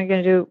Ben are going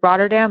to do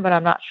Rotterdam, but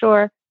I'm not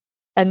sure.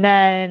 And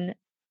then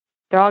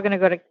they're all going to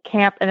go to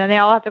camp, and then they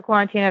all have to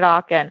quarantine at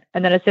Aachen.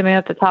 And then assuming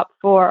that the top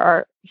 4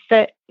 are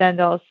fit, then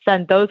they'll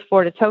send those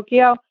 4 to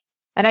Tokyo.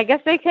 And I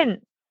guess they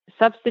can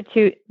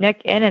substitute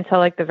Nick in until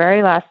like the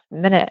very last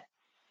minute.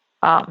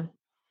 I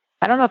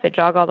don't know if they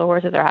jog all the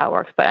horses or how it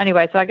works, but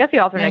anyway, so I guess the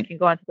alternate can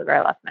go into the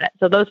very last minute.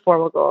 So those 4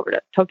 will go over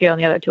to Tokyo,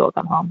 and the other 2 will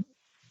come home.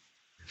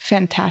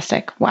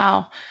 Fantastic.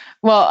 Wow.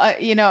 Well,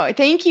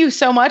 thank you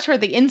so much for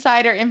the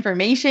insider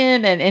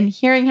information and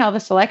hearing how the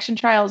selection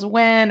trials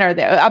went or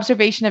the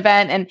observation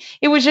event. And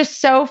it was just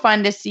so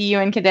fun to see you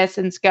and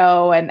Cadessence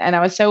go. And I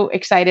was so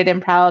excited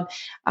and proud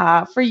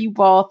for you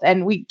both.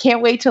 And we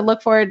can't wait to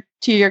look forward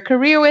to your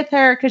career with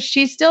her because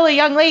she's still a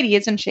young lady,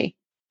 isn't she?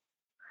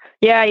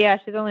 Yeah.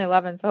 She's only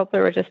 11. So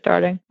hopefully we're just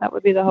starting. That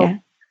would be the hope. Yeah.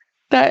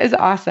 That is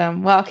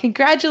awesome. Well,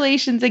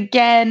 congratulations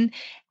again.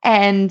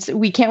 And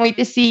we can't wait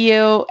to see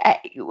you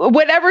at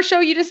whatever show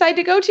you decide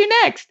to go to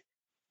next.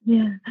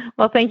 Yeah.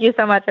 Well, thank you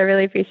so much. I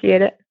really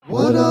appreciate it.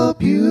 What a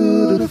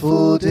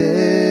beautiful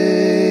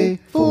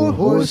day for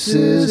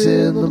horses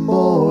in the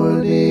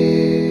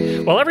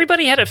morning. Well,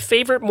 everybody had a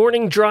favorite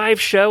morning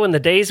drive show in the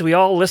days we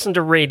all listened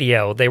to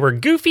radio. They were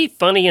goofy,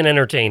 funny, and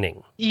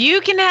entertaining. You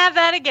can have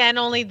that again,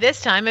 only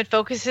this time it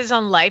focuses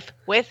on life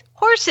with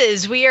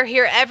horses. We are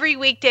here every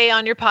weekday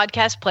on your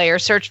podcast player.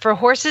 Search for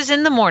Horses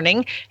in the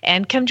Morning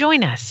and come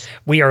join us.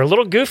 We are a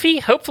little goofy,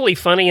 hopefully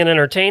funny and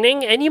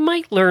entertaining, and you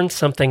might learn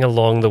something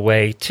along the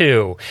way,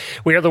 too.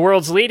 We are the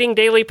world's leading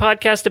daily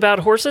podcast about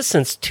horses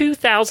since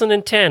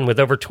 2010 with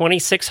over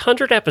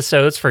 2,600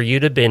 episodes for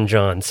you to binge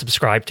on.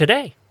 Subscribe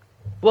today.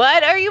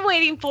 What are you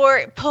waiting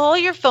for? Pull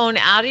your phone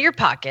out of your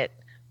pocket,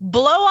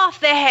 blow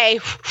off the hay,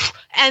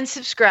 and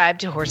subscribe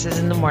to Horses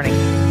in the Morning.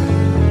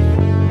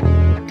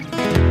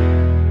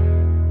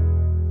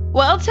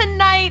 Well,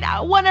 tonight,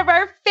 one of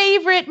our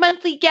favorite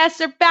monthly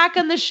guests are back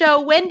on the show,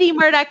 Wendy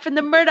Murdoch from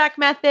the Murdoch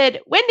Method.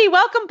 Wendy,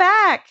 welcome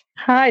back.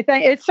 Hi,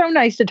 it's so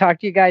nice to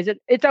talk to you guys.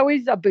 It's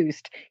always a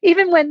boost,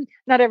 even when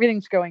not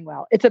everything's going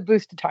well. It's a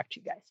boost to talk to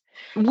you guys.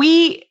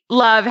 We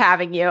love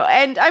having you.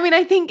 And I mean,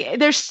 I think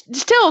there's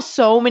still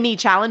so many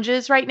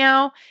challenges right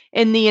now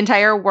in the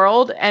entire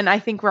world. And I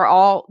think we're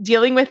all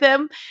dealing with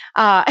them.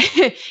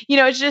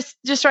 It's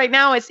just right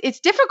now it's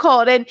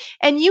difficult.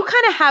 And you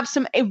kind of have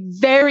some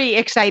very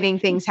exciting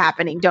things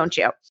happening, don't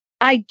you?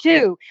 I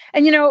do.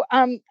 And,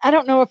 I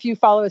don't know if you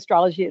follow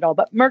astrology at all,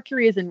 but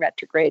Mercury is in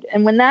retrograde.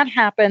 And when that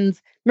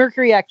happens,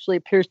 Mercury actually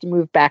appears to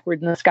move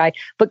backward in the sky.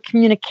 But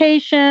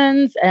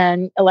communications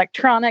and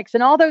electronics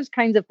and all those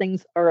kinds of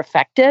things are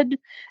affected.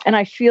 And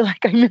I feel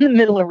like I'm in the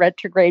middle of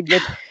retrograde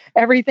with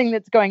everything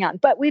that's going on.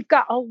 But we've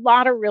got a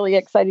lot of really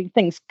exciting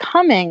things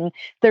coming.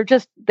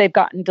 They've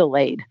gotten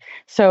delayed.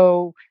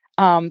 So,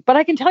 but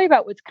I can tell you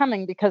about what's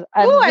coming because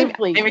I'm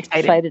really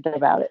excited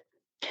about it.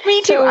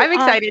 Me too. So, I'm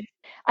excited.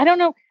 I don't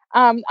know.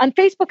 On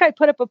Facebook, I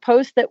put up a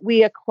post that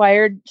we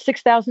acquired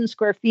 6,000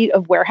 square feet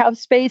of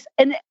warehouse space.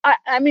 And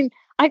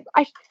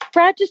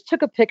Brad just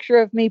took a picture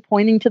of me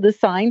pointing to the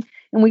sign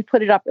and we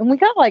put it up and we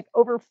got like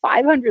over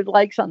 500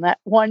 likes on that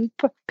one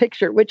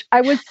picture, which I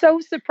was so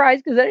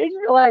surprised because I didn't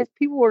realize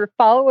people were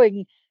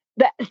following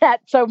that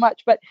so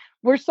much. But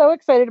we're so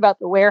excited about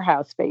the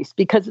warehouse space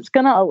because it's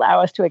going to allow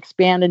us to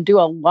expand and do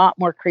a lot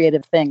more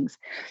creative things.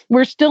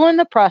 We're still in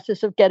the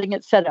process of getting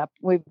it set up.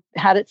 We've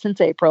had it since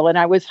April, and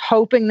I was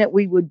hoping that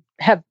we would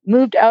have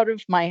moved out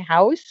of my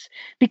house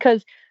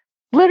because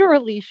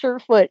literally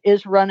Surefoot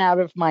is run out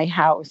of my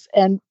house,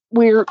 and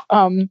we're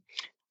kind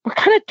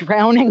of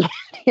drowning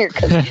here.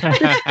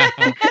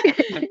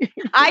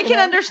 I can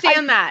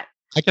understand that.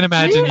 I can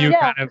imagine you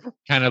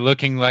kind of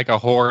looking like a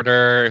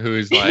hoarder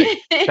who's like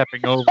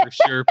stepping over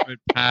Surefoot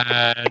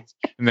pads,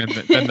 and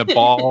then the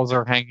balls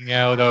are hanging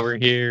out over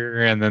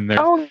here, and then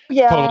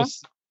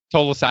there's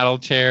total saddle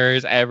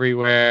chairs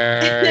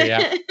everywhere.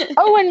 Yeah.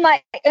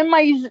 and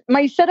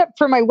my setup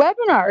for my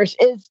webinars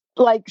is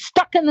like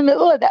stuck in the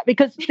middle of that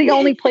because it's the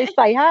only place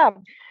I have.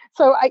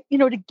 So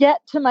to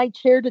get to my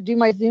chair to do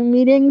my Zoom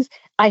meetings,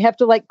 I have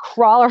to like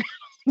crawl around.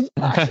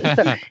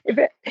 So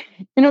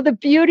the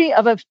beauty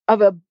of a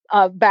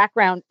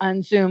background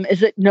on Zoom is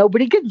that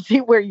nobody can see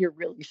where you're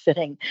really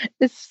sitting.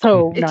 It's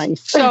so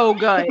nice. So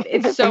good.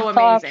 It's so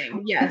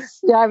amazing. Yes.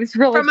 Yeah, I was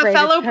really from a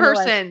fellow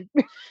person.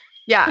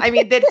 Yeah, I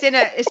mean that's in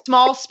a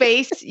small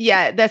space.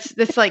 Yeah,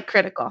 that's like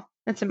critical.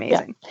 That's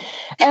amazing.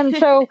 Yeah. And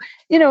so,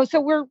 so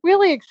we're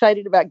really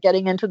excited about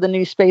getting into the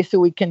new space so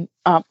we can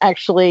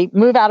actually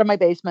move out of my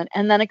basement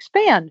and then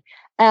expand.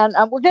 And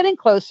we're getting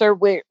closer.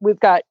 We've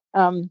got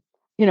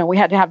we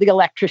had to have the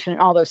electrician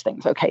and all those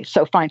things. Okay,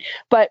 so fine.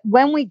 But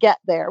when we get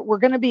there, we're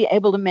going to be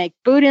able to make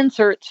boot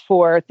inserts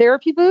for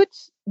therapy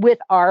boots with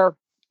our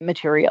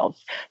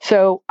materials.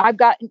 So I've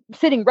got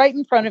sitting right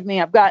in front of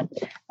me, I've got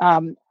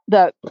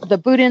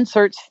the boot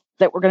inserts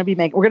that we're going to be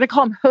making. We're going to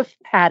call them hoof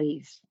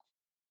patties.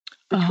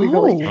 Which we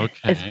really,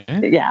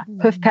 okay.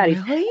 hoof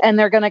patties. Really? And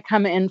they're going to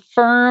come in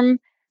firm,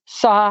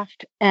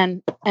 soft,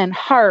 and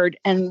hard.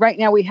 And right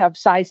now we have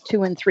size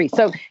 2 and 3.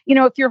 So,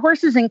 if your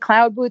horse is in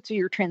cloud boots or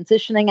you're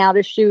transitioning out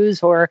of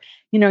shoes, or,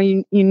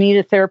 you need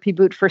a therapy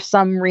boot for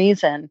some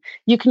reason,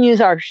 you can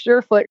use our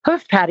Surefoot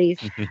hoof patties.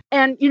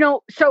 And,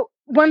 so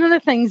one of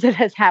the things that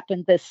has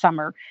happened this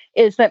summer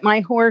is that my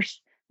horse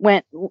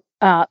went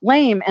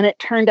lame, and it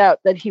turned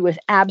out that he was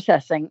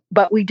abscessing,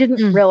 but we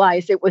didn't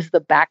realize it was the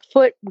back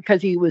foot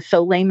because he was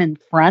so lame in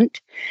front.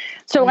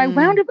 So I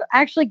wound up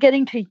actually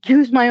getting to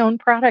use my own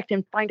product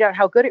and find out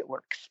how good it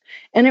works.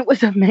 And it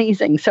was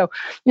amazing. So,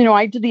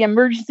 I did the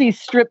emergency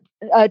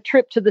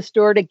trip to the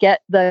store to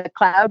get the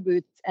cloud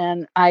boots,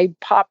 and I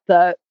popped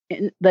the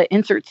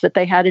inserts that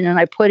they had in, and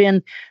I put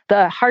in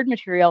the hard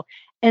material.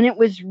 And it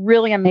was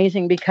really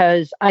amazing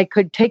because I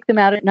could take them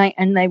out at night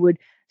and they would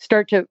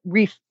start to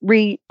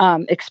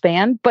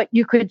expand, but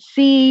you could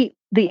see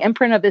the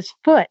imprint of his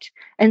foot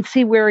and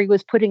see where he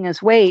was putting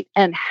his weight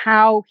and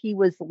how he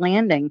was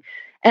landing.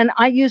 And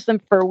I used them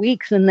for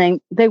weeks,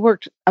 and they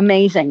worked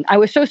amazing. I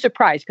was so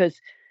surprised because,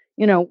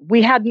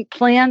 we hadn't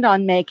planned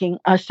on making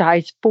a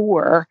size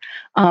 4,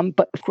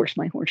 but of course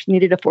my horse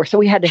needed a 4, so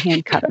we had to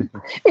hand cut him.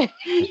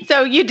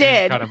 So you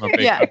did. Cut him a big,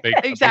 Exactly.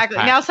 A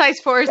big Now size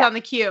 4 is on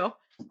the queue.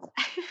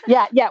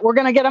 Yeah. We're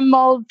going to get a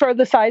mold for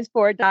the size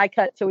 4 die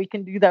cut so we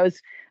can do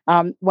those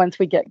once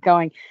we get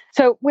going.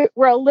 So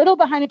we're a little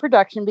behind in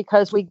production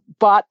because we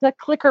bought the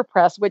clicker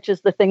press, which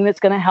is the thing that's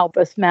going to help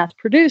us mass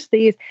produce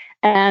these.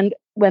 And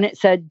when it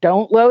said,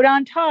 don't load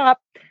on top,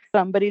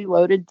 somebody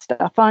loaded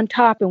stuff on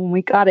top. And when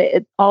we got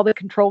it, all the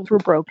controls were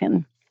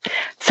broken.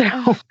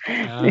 So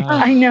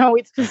I know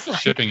it's just a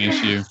shipping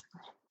issue.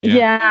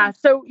 Yeah.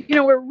 So,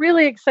 we're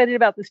really excited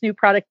about this new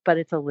product, but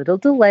it's a little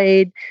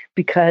delayed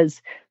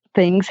because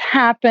things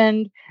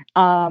happened,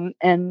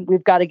 and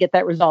we've got to get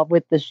that resolved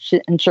with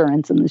the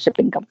insurance and the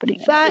shipping company.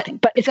 And everything.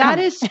 But that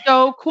is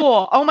so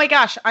cool. Oh my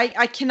gosh.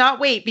 I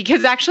cannot wait,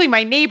 because actually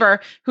my neighbor,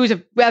 who's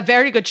a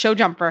very good show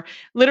jumper,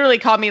 literally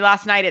called me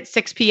last night at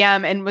 6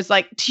 p.m. and was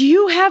like, do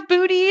you have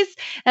booties?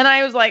 And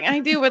I was like, I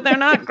do, but they're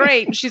not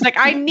great. And she's like,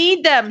 I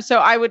need them. So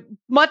I would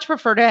much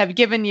prefer to have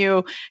given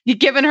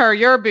her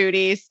your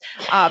booties,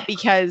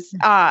 because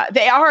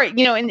they are,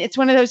 and it's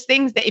one of those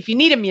things that if you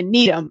need them, you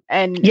need them.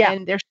 And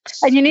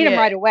you need them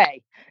right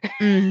away.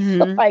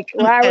 Like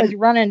when I was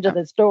running to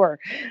the store.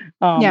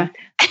 But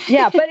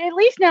at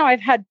least now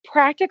I've had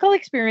practical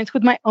experience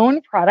with my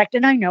own product,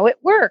 and I know it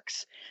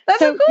works. That's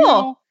so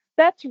cool.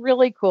 That's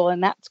really cool,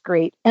 and that's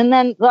great. And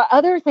then the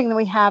other thing that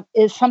we have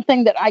is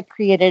something that I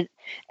created,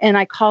 and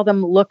I call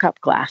them lookup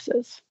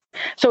glasses.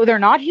 So they're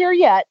not here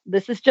yet.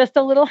 This is just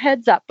a little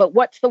heads up. But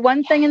what's the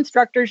one thing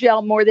instructors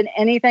yell more than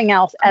anything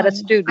else at a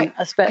student,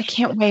 especially? I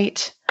can't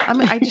wait.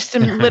 I just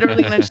am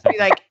literally going to just be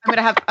like, I'm going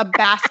to have a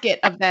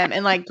basket of them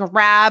and like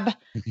grab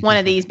one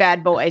of these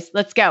bad boys.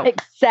 Let's go.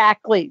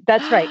 Exactly.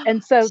 That's right.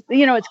 And so,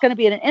 it's going to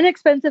be an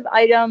inexpensive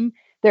item.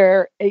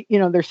 They're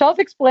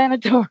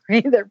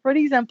self-explanatory. They're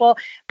pretty simple.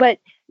 But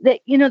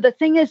the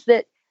thing is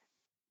that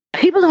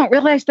people don't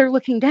realize they're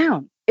looking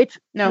down. It's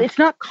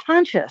not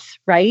conscious,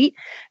 right?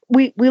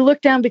 We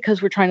look down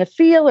because we're trying to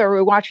feel, or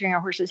we're watching our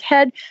horse's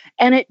head,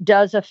 and it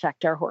does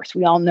affect our horse.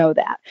 We all know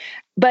that.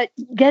 But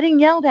getting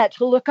yelled at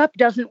to look up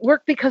doesn't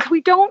work because we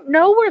don't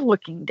know we're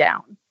looking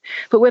down.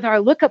 But with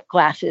our lookup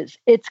glasses,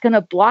 it's going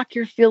to block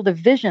your field of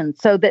vision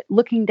so that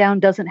looking down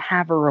doesn't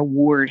have a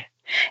reward.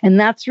 And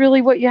that's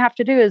really what you have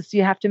to do, is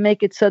you have to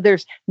make it so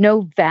there's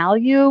no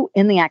value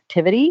in the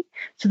activity.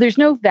 So there's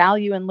no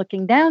value in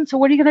looking down. So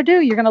what are you going to do?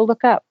 You're going to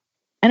look up.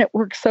 And it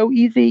works so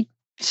easy.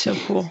 So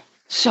cool.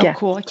 So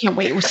cool. I can't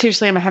wait. Well,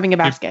 seriously, I'm having a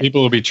basket.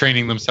 People will be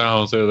training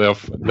themselves, or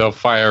they'll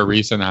fire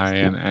Reese and I,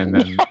 and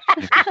then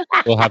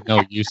we'll have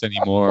no use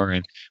anymore.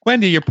 And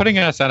Wendy, you're putting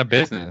us out of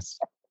business.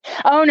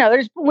 Oh no,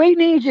 we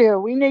need you.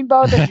 We need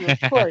both of you,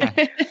 of course.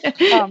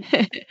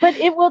 But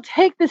it will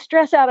take the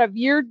stress out of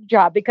your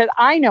job, because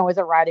I know as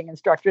a riding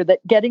instructor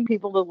that getting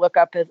people to look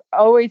up has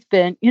always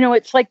been,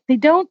 it's like they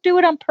don't do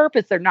it on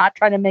purpose. They're not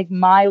trying to make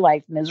my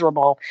life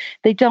miserable.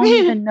 They don't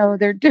even know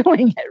they're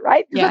doing it,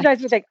 right? Yeah.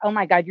 Sometimes we think, oh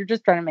my God, you're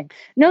just trying to make,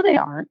 no, they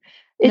aren't.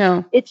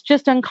 It's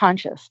just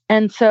unconscious.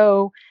 And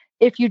so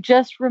if you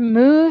just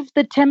remove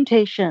the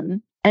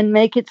temptation and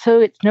make it so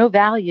it's no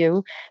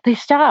value, they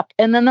stop.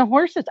 And then the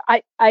horses,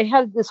 I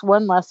had this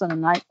one lesson,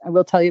 and I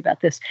will tell you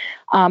about this.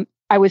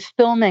 I was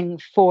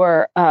filming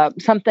for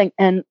something,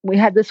 and we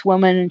had this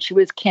woman, and she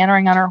was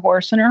cantering on her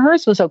horse, and her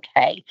horse was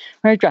okay,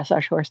 her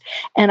dressage horse.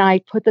 And I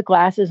put the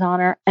glasses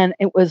on her, and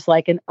it was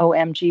like an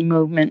OMG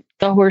movement.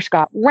 The horse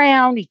got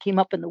round, he came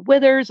up in the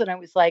withers, and I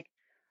was like,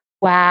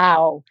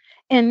 wow.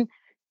 And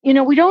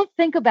we don't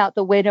think about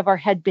the weight of our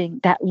head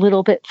being that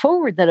little bit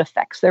forward that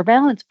affects their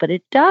balance, but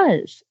it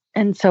does.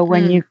 And so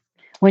when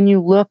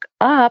you look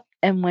up,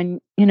 and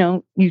when,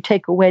 you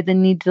take away the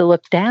need to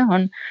look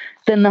down,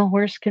 then the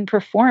horse can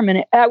perform.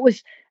 And that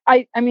was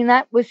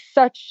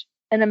such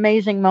an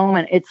amazing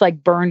moment. It's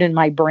like burned in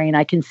my brain.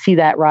 I can see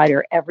that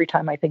rider every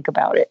time I think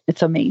about it.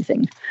 It's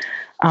amazing.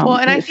 Well,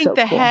 and I think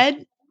the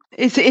head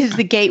is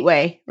the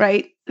gateway,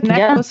 right? The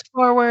neck goes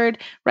forward,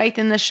 right?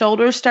 Then the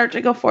shoulders start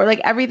to go forward. Like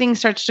everything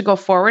starts to go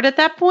forward at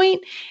that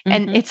point.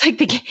 And it's like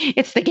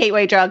it's the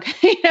gateway drug.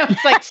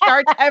 It's like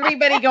starts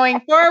everybody going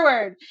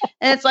forward.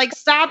 And it's like,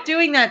 stop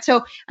doing that.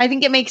 So I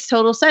think it makes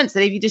total sense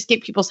that if you just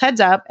get people's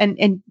heads up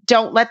and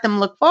don't let them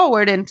look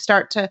forward and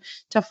start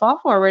to fall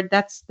forward,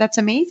 that's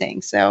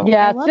amazing. So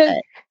I love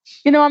it.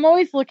 I'm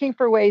always looking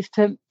for ways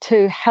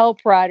to help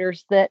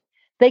riders that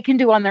they can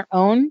do on their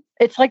own.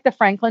 It's like the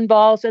Franklin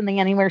balls and the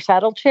Anywhere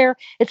saddle chair.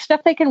 It's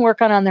stuff they can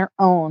work on their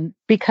own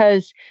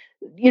because,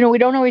 we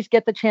don't always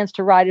get the chance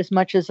to ride as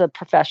much as a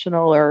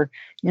professional or,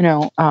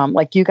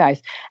 like you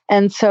guys.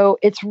 And so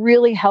it's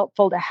really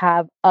helpful to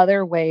have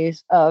other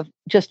ways of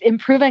just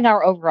improving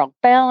our overall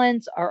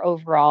balance, our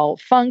overall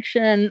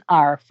function,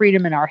 our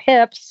freedom in our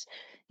hips,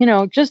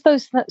 just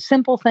those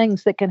simple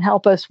things that can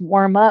help us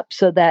warm up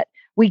so that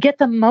we get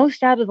the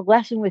most out of the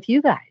lesson with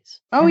you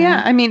guys. Oh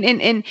yeah. I mean,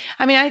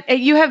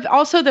 you have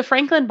also the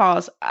Franklin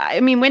balls. I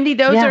mean, Wendy,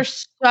 those are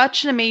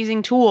such an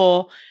amazing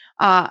tool.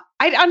 I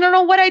don't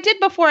know what I did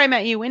before I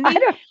met you, Wendy.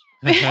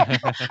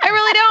 I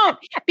really don't,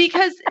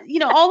 because,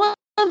 all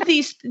of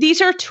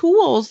these are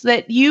tools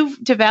that you've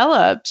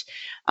developed,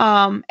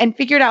 and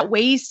figured out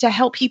ways to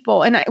help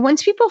people. And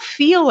once people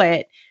feel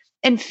it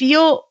and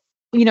feel,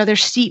 their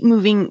seat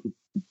moving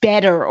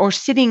better or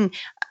sitting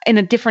in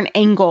a different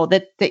angle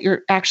that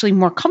you're actually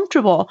more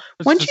comfortable.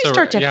 Once you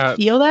start to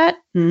feel that.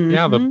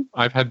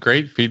 I've had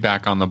great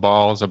feedback on the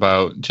balls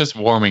about just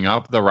warming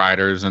up the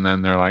riders. And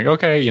then they're like,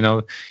 okay,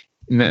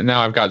 now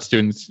I've got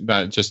students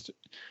that just,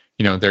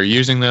 they're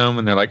using them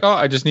and they're like, oh,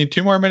 I just need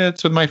 2 more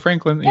minutes with my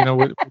Franklin,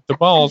 with the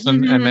balls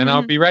and then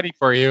I'll be ready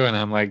for you. And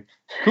I'm like,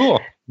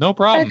 cool, no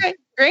problem. Okay,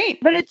 great.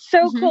 But it's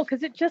so cool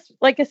because it just,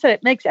 like I said,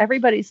 it makes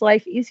everybody's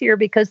life easier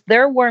because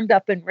they're warmed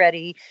up and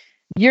ready.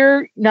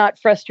 You're not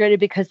frustrated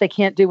because they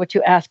can't do what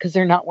you ask because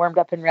they're not warmed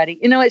up and ready.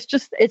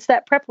 It's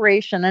that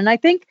preparation. And I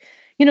think,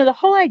 the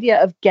whole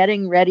idea of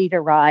getting ready to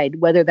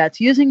ride, whether that's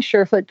using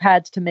Surefoot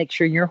pads to make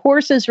sure your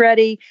horse is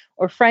ready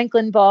or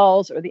Franklin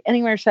balls or the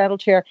Anywhere saddle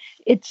chair,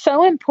 it's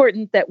so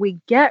important that we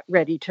get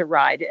ready to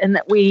ride and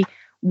that we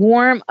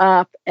warm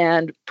up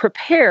and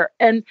prepare.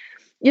 And,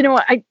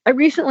 I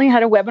recently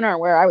had a webinar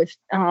where I was,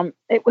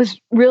 it was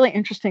really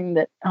interesting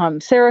that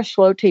Sarah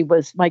Schlote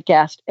was my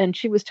guest and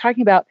she was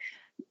talking about,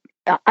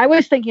 I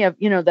was thinking of,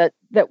 that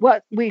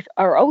what we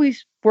are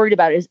always worried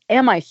about is,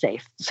 am I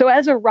safe? So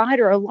as a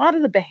rider, a lot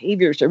of the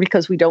behaviors are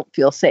because we don't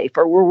feel safe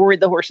or we're worried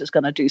the horse is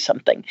going to do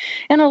something.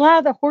 And a lot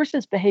of the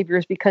horse's behavior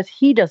is because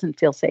he doesn't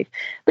feel safe.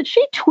 But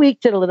she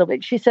tweaked it a little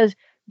bit. She says,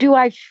 do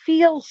I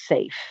feel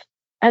safe?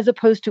 As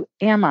opposed to,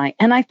 am I?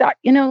 And I thought,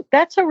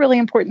 that's a really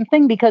important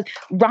thing because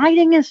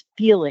riding is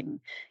feeling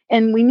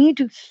and we need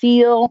to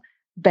feel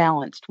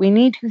balanced. We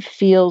need to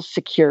feel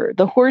secure.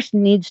 The horse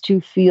needs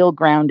to feel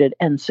grounded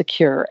and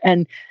secure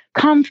and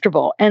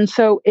comfortable. And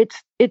so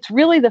it's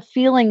really the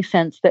feeling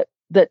sense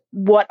that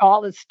what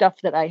all the stuff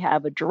that I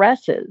have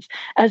addresses,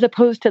 as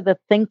opposed to the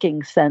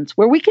thinking sense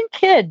where we can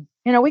kid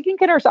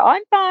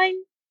ourselves.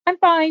 I'm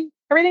fine.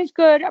 Everything's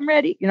good. I'm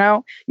ready.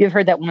 You've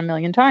heard that 1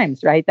 million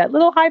times, right? That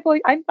little high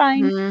voice, I'm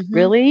fine.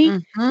 Really?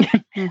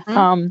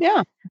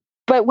 Yeah.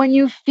 But when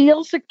you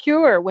feel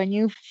secure, when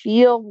you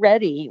feel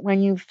ready,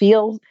 when you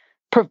feel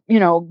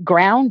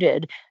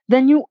grounded,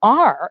 then you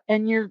are,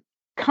 and you're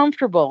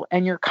comfortable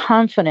and you're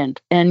confident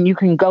and you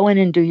can go in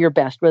and do your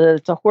best, whether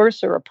it's a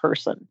horse or a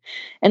person.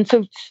 And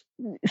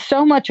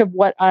so much of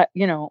what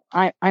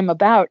I'm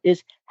about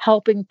is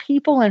helping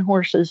people and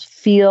horses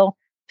feel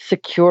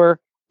secure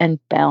and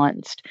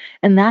balanced.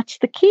 And that's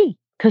the key,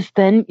 because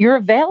then you're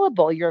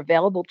available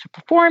to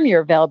perform,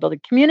 you're available to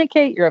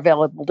communicate, you're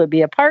available to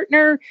be a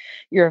partner,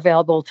 you're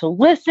available to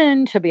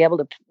listen, to be able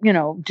to,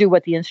 do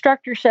what the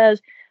instructor says.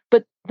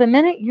 But the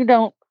minute you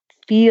don't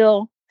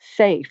feel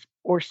safe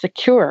or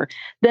secure,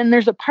 then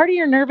there's a part of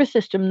your nervous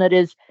system that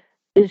is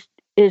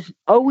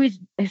always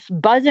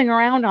buzzing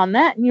around on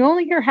that, and you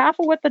only hear half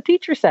of what the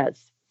teacher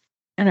says.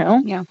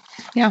 Yeah.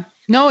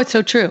 No, it's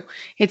so true.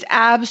 It's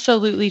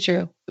absolutely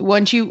true.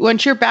 Once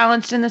you're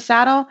balanced in the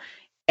saddle,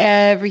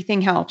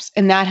 everything helps,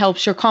 and that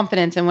helps your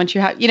confidence. And once you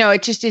have,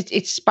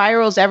 it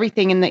spirals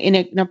everything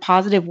in a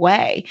positive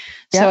way.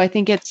 So I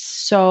think it's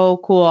so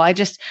cool.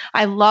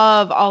 I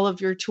love all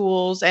of your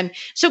tools. And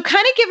so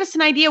kind of give us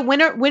an idea,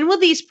 when will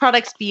these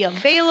products be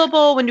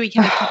available? When do we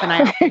kind of keep an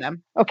eye out for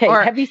them? Okay.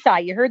 Heavy sigh.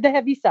 You heard the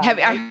heavy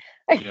sigh.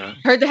 I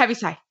heard the heavy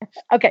sigh.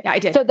 Okay. Yeah, I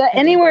did. So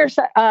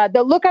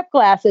the lookup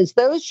glasses,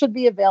 those should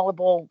be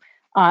available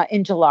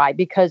in July,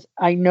 because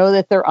I know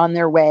that they're on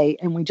their way,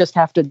 and we just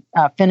have to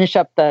finish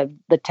up the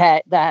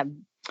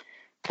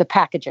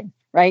packaging,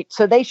 right?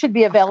 So they should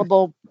be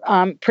available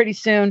pretty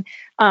soon.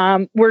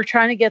 We're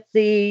trying to get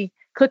the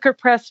clicker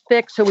press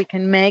fixed so we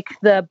can make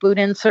the boot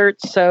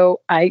inserts.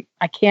 So I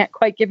can't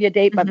quite give you a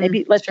date, but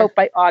maybe let's hope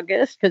by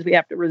August, because we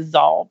have to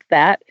resolve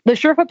that. The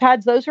Surefoot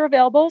pads, those are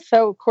available.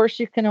 So of course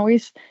you can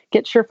always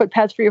get Surefoot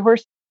pads for your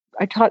horse.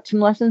 taught some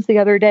lessons the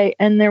other day,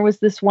 and there was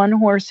this one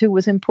horse who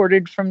was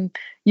imported from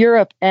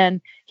Europe,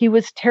 and he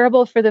was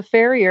terrible for the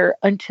farrier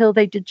until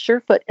they did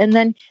Surefoot. And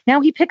then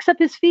now he picks up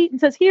his feet and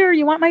says, "Here,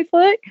 you want my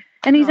foot?"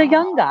 And he's a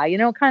young guy,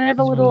 kind of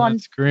a little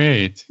that's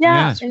great.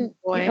 Yeah. And,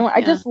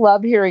 I just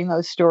love hearing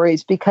those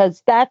stories,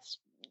 because that's,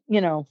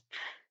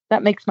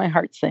 that makes my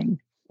heart sing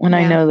when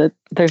I know that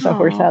there's a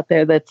horse out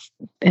there that's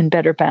in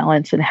better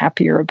balance and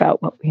happier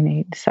about what we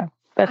need. So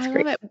that's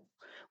great.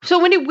 So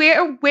Wendy,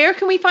 where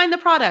can we find the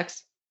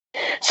products?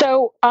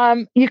 So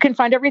you can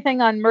find everything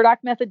on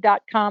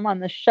murdochmethod.com on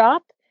the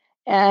shop.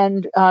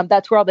 And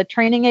that's where all the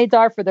training aids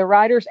are for the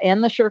riders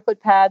and the Surefoot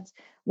pads.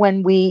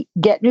 When we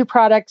get new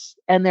products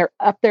and they're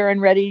up there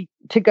and ready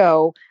to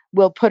go,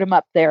 we'll put them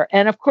up there.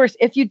 And of course,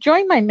 if you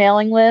join my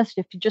mailing list,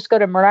 if you just go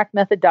to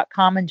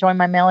murdochmethod.com and join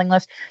my mailing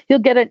list, you'll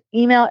get an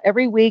email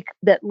every week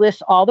that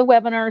lists all the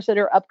webinars that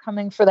are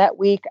upcoming for that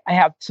week. I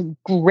have some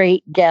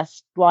great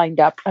guests lined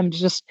up. I'm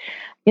just,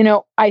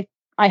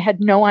 I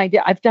had no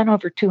idea. I've done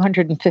over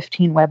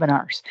 215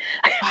 webinars.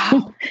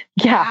 Wow.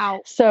 Yeah.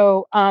 Wow.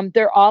 So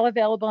they're all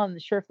available on the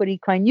Surefoot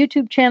Equine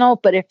YouTube channel.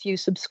 But if you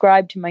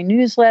subscribe to my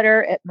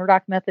newsletter at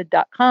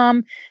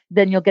murdochmethod.com,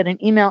 then you'll get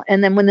an email.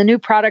 And then when the new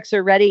products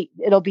are ready,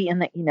 it'll be in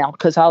the email,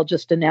 because I'll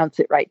just announce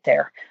it right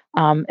there.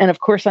 And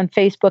of course, on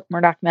Facebook,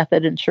 Murdoch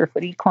Method and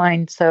Surefoot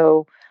Equine.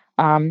 So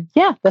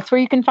that's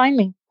where you can find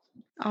me.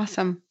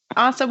 Awesome.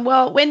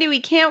 Well, Wendy, we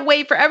can't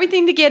wait for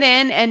everything to get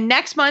in. And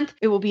next month,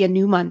 it will be a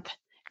new month.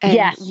 And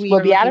yes,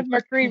 we'll be out of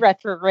Mercury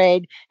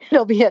retrograde.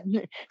 It'll be a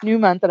new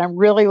month, and I'm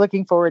really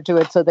looking forward to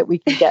it, so that we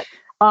can get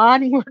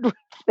onward with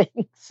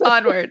things.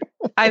 Onward.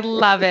 I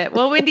love it.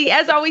 Well, Wendy,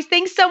 as always,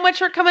 thanks so much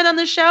for coming on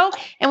the show,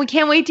 and we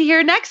can't wait to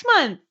hear next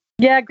month.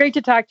 Yeah, great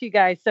to talk to you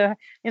guys. So,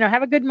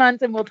 have a good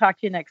month, and we'll talk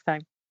to you next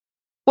time.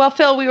 Well,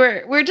 Phil, we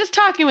were just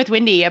talking with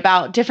Wendy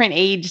about different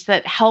aids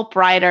that help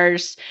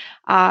riders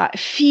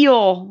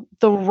feel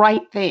the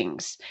right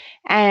things.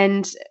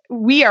 And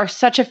we are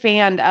such a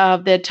fan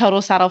of the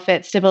Total Saddle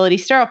Fit Stability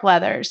Stirrup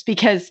Leathers,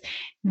 because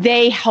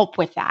they help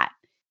with that.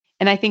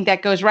 And I think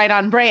that goes right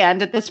on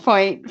brand at this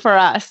point for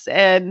us.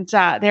 And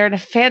they're a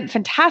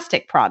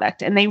fantastic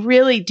product. And they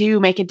really do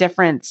make a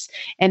difference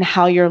in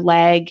how your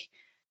leg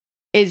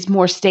is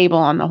more stable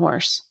on the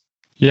horse.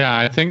 Yeah,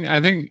 I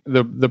think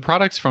the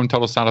products from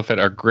Total Saddle Fit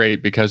are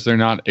great because they're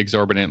not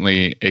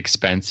exorbitantly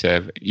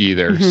expensive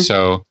either. Mm-hmm.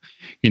 So,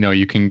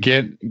 you can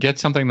get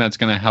something that's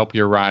going to help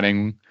your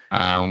riding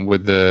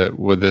with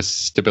the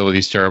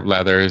stability stirrup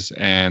leathers,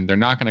 and they're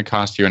not going to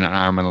cost you an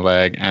arm and a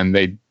leg, and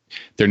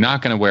they're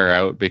not going to wear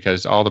out,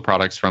 because all the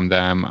products from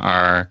them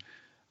are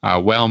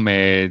well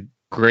made,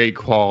 great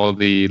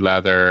quality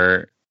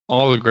leather,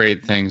 all the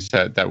great things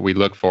that we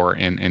look for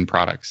in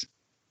products.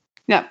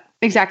 Yeah.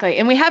 Exactly.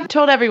 And we have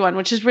told everyone,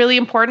 which is really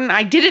important.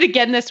 I did it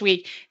again this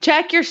week.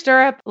 Check your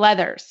stirrup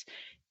leathers,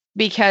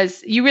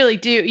 because you really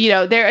do,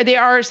 they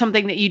are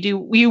something that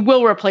you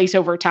will replace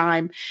over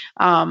time.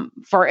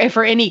 For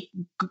any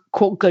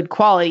good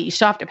quality, you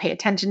still have to pay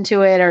attention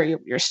to it, or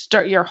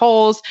your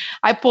holes.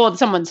 I pulled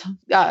someone's,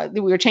 we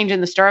were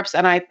changing the stirrups,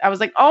 and I was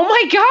like, oh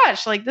my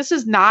gosh, like, this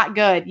is not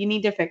good. You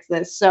need to fix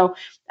this. So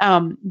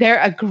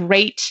they're a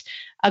great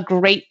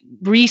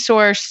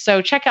resource. So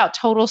check out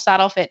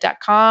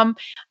totalsaddlefit.com.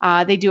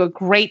 They do a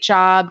great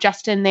job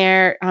just in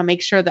there.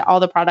 Make sure that all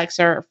the products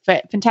are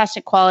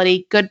fantastic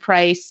quality, good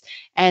price,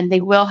 and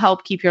they will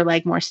help keep your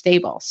leg more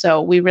stable.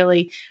 So we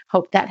really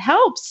hope that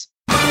helps.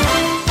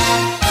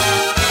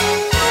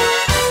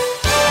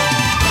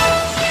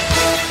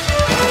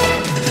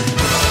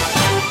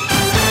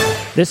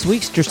 This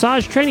week's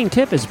dressage training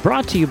tip is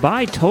brought to you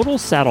by Total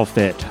Saddle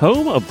Fit,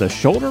 home of the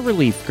shoulder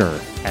relief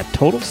girth, at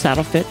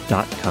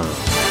totalsaddlefit.com.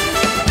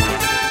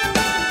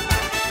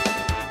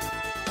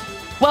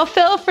 Well,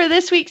 Phil, for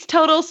this week's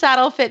Total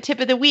Saddle Fit tip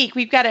of the week,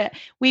 we've got a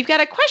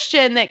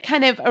question that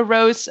kind of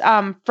arose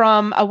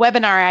from a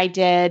webinar I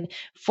did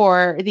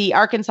for the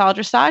Arkansas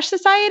Dressage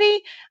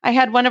Society. I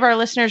had one of our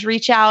listeners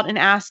reach out and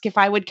ask if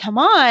I would come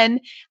on,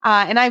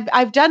 and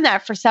I've done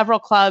that for several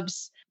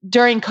clubs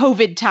during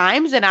COVID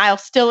times, and I'll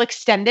still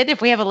extend it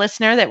if we have a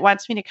listener that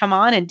wants me to come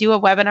on and do a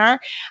webinar,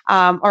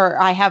 or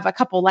I have a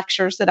couple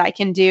lectures that I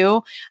can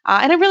do.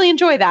 And I really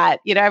enjoy that.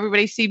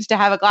 Everybody seems to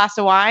have a glass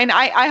of wine.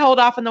 I hold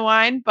off on the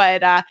wine,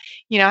 but,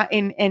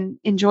 and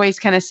enjoys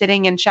kind of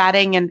sitting and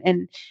chatting.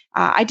 And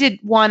I did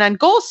one on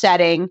goal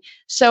setting.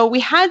 So we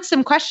had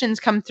some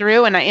questions come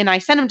through, and I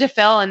sent them to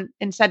Phil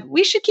and said,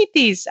 we should keep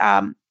these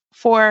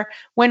for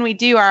when we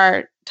do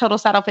our Total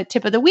Saddle Fit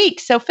tip of the week.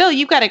 So Phil,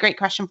 you've got a great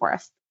question for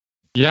us.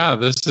 Yeah,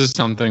 this is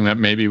something that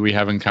maybe we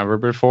haven't covered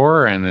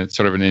before, and it's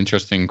sort of an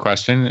interesting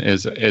question.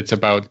 It's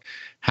about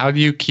how do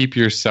you keep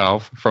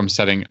yourself from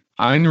setting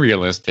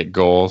unrealistic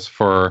goals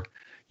for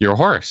your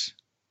horse?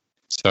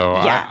 So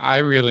yeah. I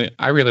really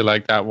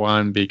like that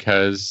one,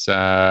 because we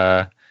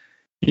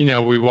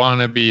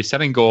want to be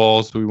setting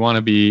goals, we want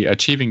to be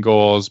achieving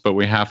goals, but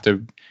we have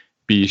to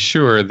be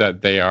sure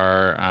that they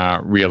are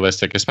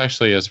realistic,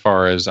 especially as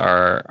far as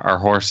our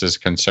horse is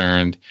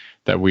concerned.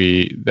 That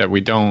we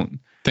don't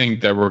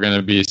think that we're going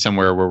to be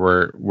somewhere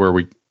where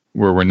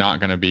we're not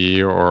going to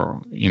be,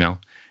 or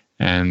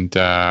and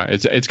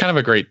it's kind of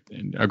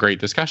a great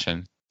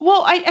discussion.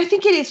 Well, I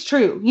think it is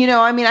true.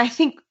 I mean, I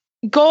think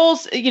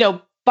goals,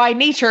 by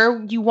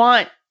nature, you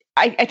want.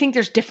 I think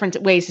there's different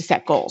ways to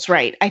set goals,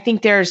 right? I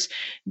think there's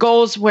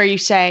goals where you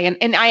say,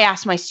 and I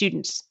ask my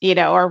students,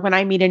 or when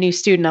I meet a new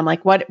student, I'm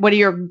like, what are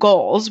your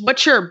goals?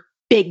 What's your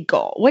big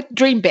goal? What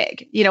dream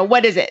big?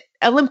 What is it?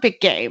 Olympic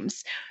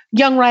Games,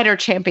 Young Rider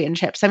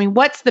Championships. I mean,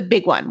 what's the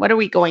big one? What are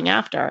we going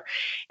after?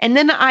 And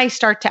then I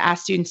start to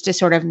ask students to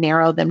sort of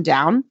narrow them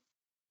down.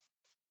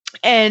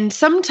 And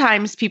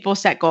sometimes people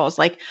set goals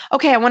like,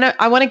 okay, I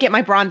want to get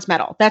my bronze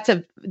medal. That's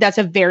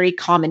a very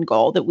common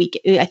goal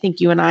that I think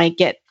you and I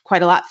get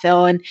quite a lot,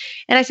 Phil. And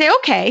I say,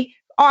 okay,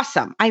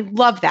 awesome. I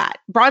love that.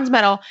 Bronze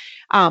medal.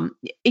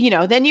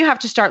 Then you have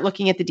to start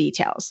looking at the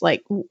details.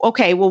 Like,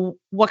 okay, well,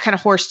 what kind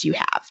of horse do you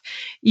have?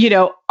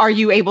 Are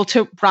you able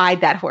to ride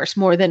that horse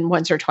more than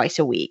once or twice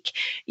a week?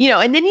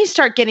 And then you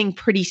start getting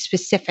pretty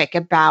specific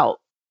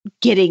about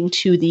getting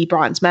to the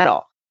bronze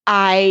medal.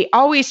 I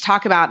always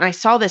talk about, and I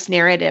saw this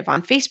narrative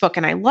on Facebook,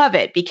 and I love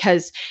it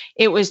because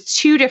it was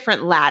two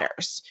different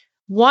ladders.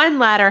 One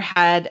ladder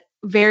had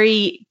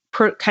very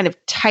kind of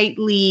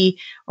tightly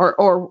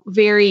or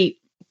very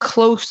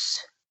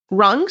close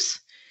rungs.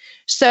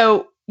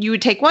 So you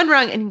would take one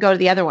rung and go to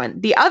the other one.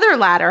 The other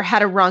ladder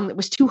had a rung that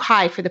was too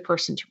high for the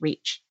person to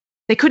reach.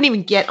 They couldn't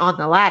even get on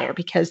the ladder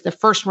because the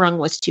first rung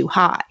was too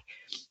high.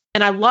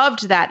 And I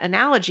loved that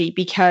analogy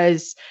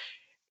because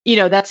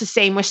that's the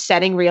same with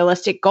setting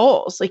realistic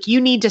goals. Like,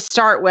 you need to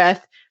start with,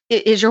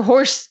 is your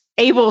horse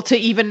able to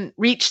even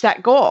reach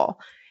that goal?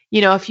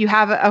 If you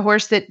have a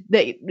horse that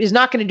is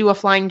not going to do a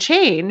flying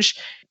change,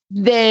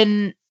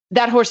 then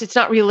that horse, it's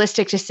not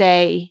realistic to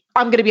say,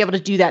 I'm going to be able to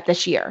do that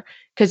this year.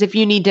 Because if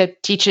you need to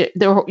teach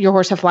your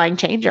horse a flying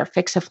change or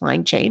fix a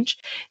flying change,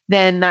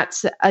 then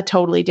that's a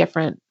totally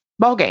different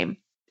ballgame,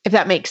 if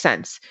that makes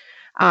sense.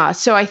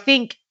 So I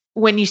think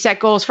when you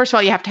set goals, first of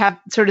all, you have to have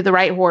sort of the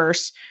right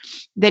horse.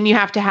 Then you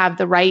have to have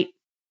the right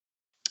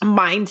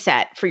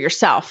mindset for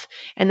yourself.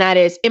 And that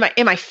is,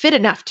 am I fit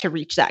enough to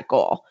reach that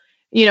goal?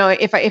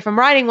 If I'm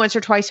riding once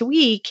or twice a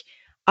week,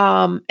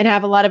 and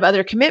have a lot of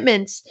other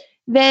commitments,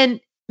 then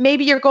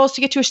maybe your goal is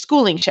to get to a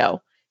schooling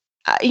show.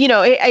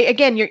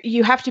 Again,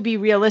 you have to be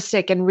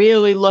realistic and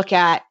really look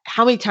at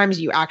how many times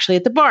are you actually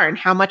at the barn?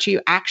 How much are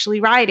you actually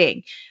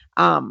riding?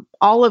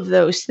 All of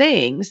those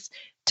things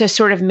to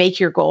sort of make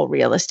your goal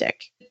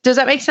realistic. Does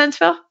that make sense,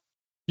 Phil?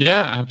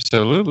 Yeah,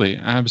 absolutely.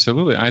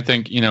 Absolutely. I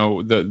think,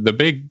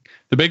 the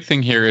big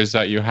thing here is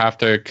that you have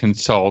to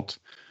consult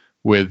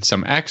with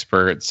some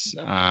experts,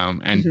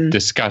 and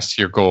discuss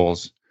your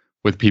goals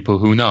with people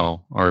who know,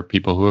 or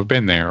people who have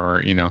been there,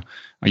 or,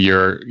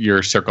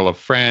 your circle of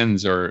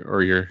friends,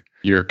 or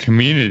your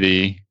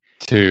community,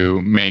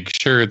 to make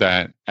sure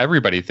that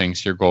everybody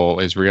thinks your goal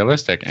is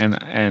realistic.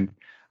 And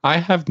I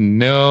have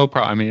no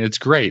problem. I mean, it's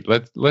great.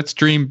 Let's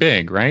dream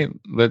big, right?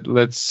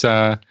 Let's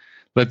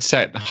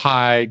set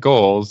high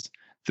goals,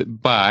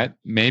 but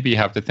maybe you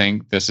have to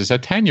think, this is a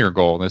 10-year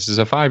goal. This is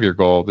a 5-year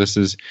goal. This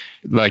is,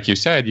 like you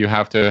said, you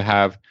have to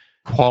have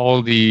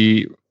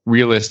quality,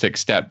 realistic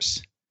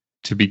steps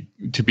to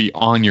be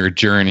on your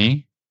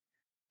journey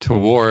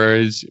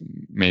towards,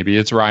 maybe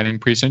it's riding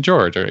Prix St.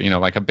 George, or,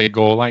 like a big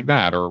goal like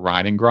that, or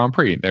riding Grand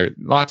Prix. There are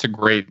lots of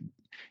great,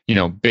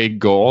 big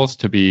goals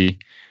to be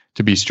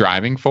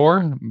striving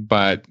for.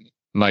 But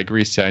like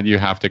Reese said, you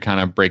have to kind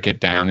of break it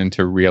down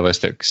into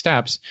realistic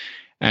steps.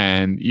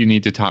 And you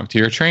need to talk to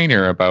your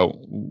trainer about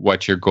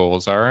what your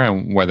goals are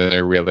and whether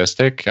they're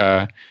realistic,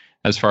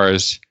 as far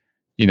as,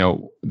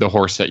 the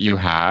horse that you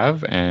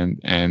have,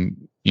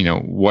 and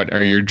what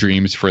are your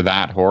dreams for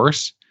that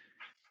horse.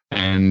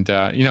 And,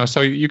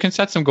 so you can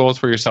set some goals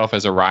for yourself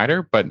as a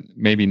rider, but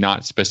maybe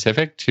not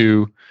specific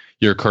to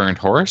your current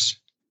horse.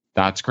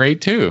 That's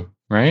great too,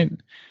 right?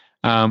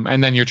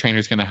 And then your trainer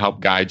is going to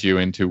help guide you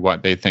into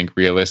what they think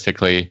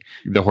realistically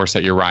the horse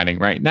that you're riding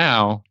right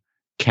now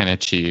can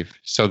achieve,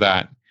 so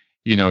that,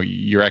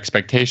 your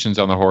expectations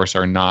on the horse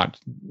are not,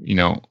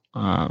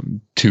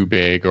 too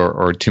big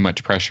or too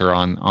much pressure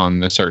on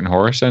the certain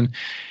horse. And,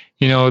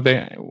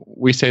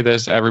 we say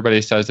this,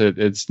 everybody says it,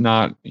 it's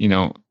not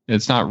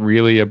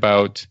really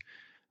about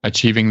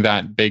achieving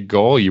that big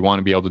goal. You want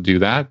to be able to do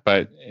that,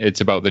 but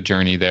it's about the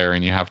journey there,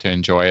 and you have to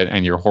enjoy it,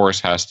 and your horse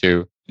has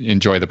to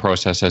enjoy the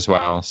process as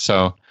well.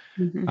 So,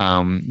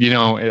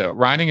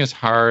 riding is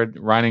hard.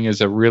 Riding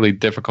is a really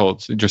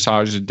difficult,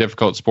 dressage is a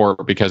difficult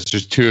sport because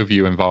there's two of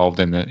you involved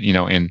in the,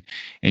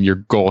 in your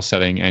goal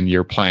setting and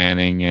your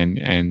planning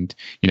and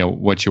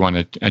what you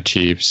want to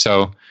achieve.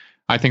 So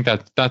I think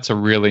that's a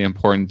really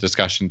important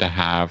discussion to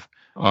have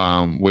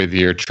with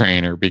your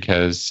trainer,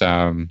 because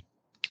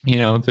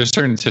there's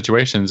certain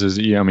situations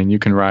you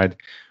can ride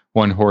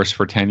one horse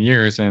for 10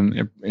 years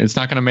and it's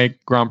not going to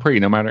make Grand Prix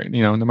no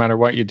matter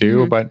what you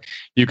do, but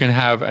you can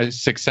have a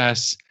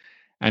success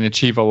and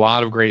achieve a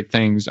lot of great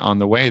things on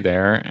the way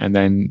there. And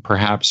then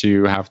perhaps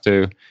you have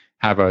to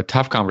have a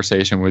tough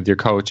conversation with your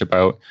coach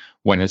about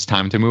when it's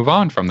time to move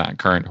on from that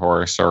current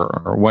horse,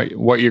 or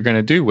what you're going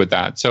to do with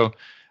that. So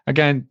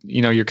again,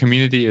 your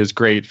community is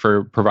great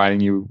for providing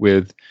you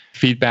with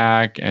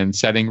feedback and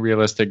setting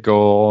realistic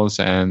goals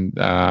and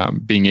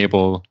being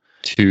able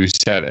to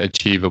set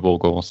achievable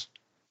goals.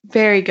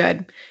 Very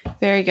good.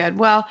 Very good.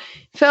 Well,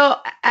 Phil,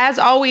 as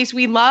always,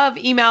 we love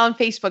email and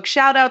Facebook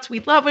shout outs. We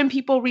love when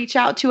people reach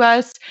out to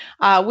us.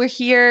 We're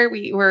here.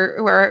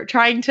 We're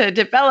trying to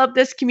develop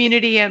this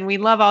community, and we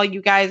love all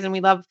you guys, and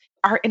we love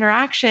our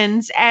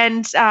interactions.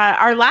 And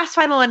our last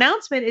final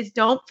announcement is,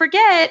 don't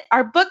forget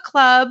our book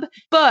club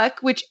book,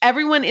 which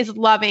everyone is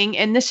loving.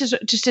 And this is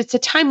it's a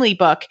timely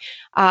book.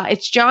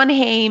 It's John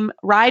Haim,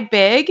 Ride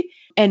Big.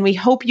 And we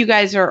hope you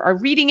guys are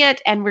reading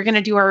it, and we're going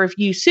to do our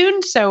review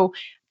soon. So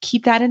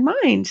keep that in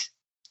mind.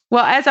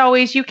 Well, as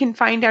always, you can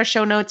find our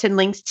show notes and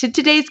links to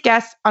today's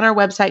guests on our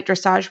website,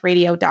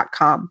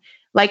 dressageradio.com.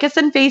 Like us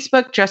on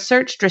Facebook, just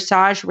search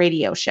Dressage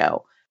Radio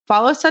Show.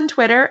 Follow us on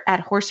Twitter at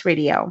Horse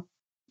Radio.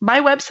 My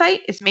website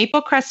is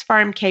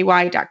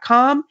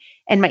maplecrestfarmky.com,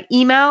 and my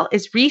email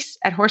is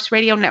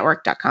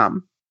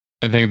reese@horseradionetwork.com.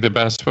 I think the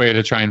best way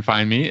to try and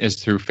find me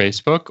is through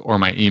Facebook, or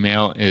my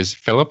email is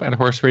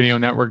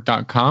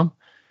philip@horseradionetwork.com.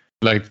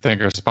 I'd like to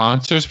thank our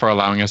sponsors for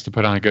allowing us to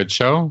put on a good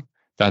show.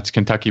 That's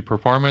Kentucky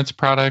Performance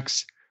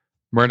Products,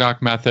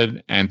 Murdoch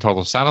Method, and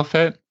Total Saddle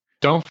Fit.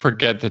 Don't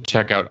forget to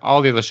check out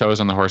all the other shows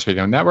on the Horse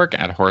Radio Network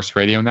at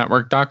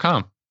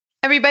horseradionetwork.com.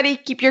 Everybody,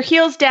 keep your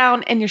heels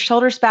down and your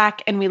shoulders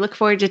back, and we look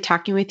forward to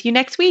talking with you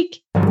next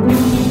week.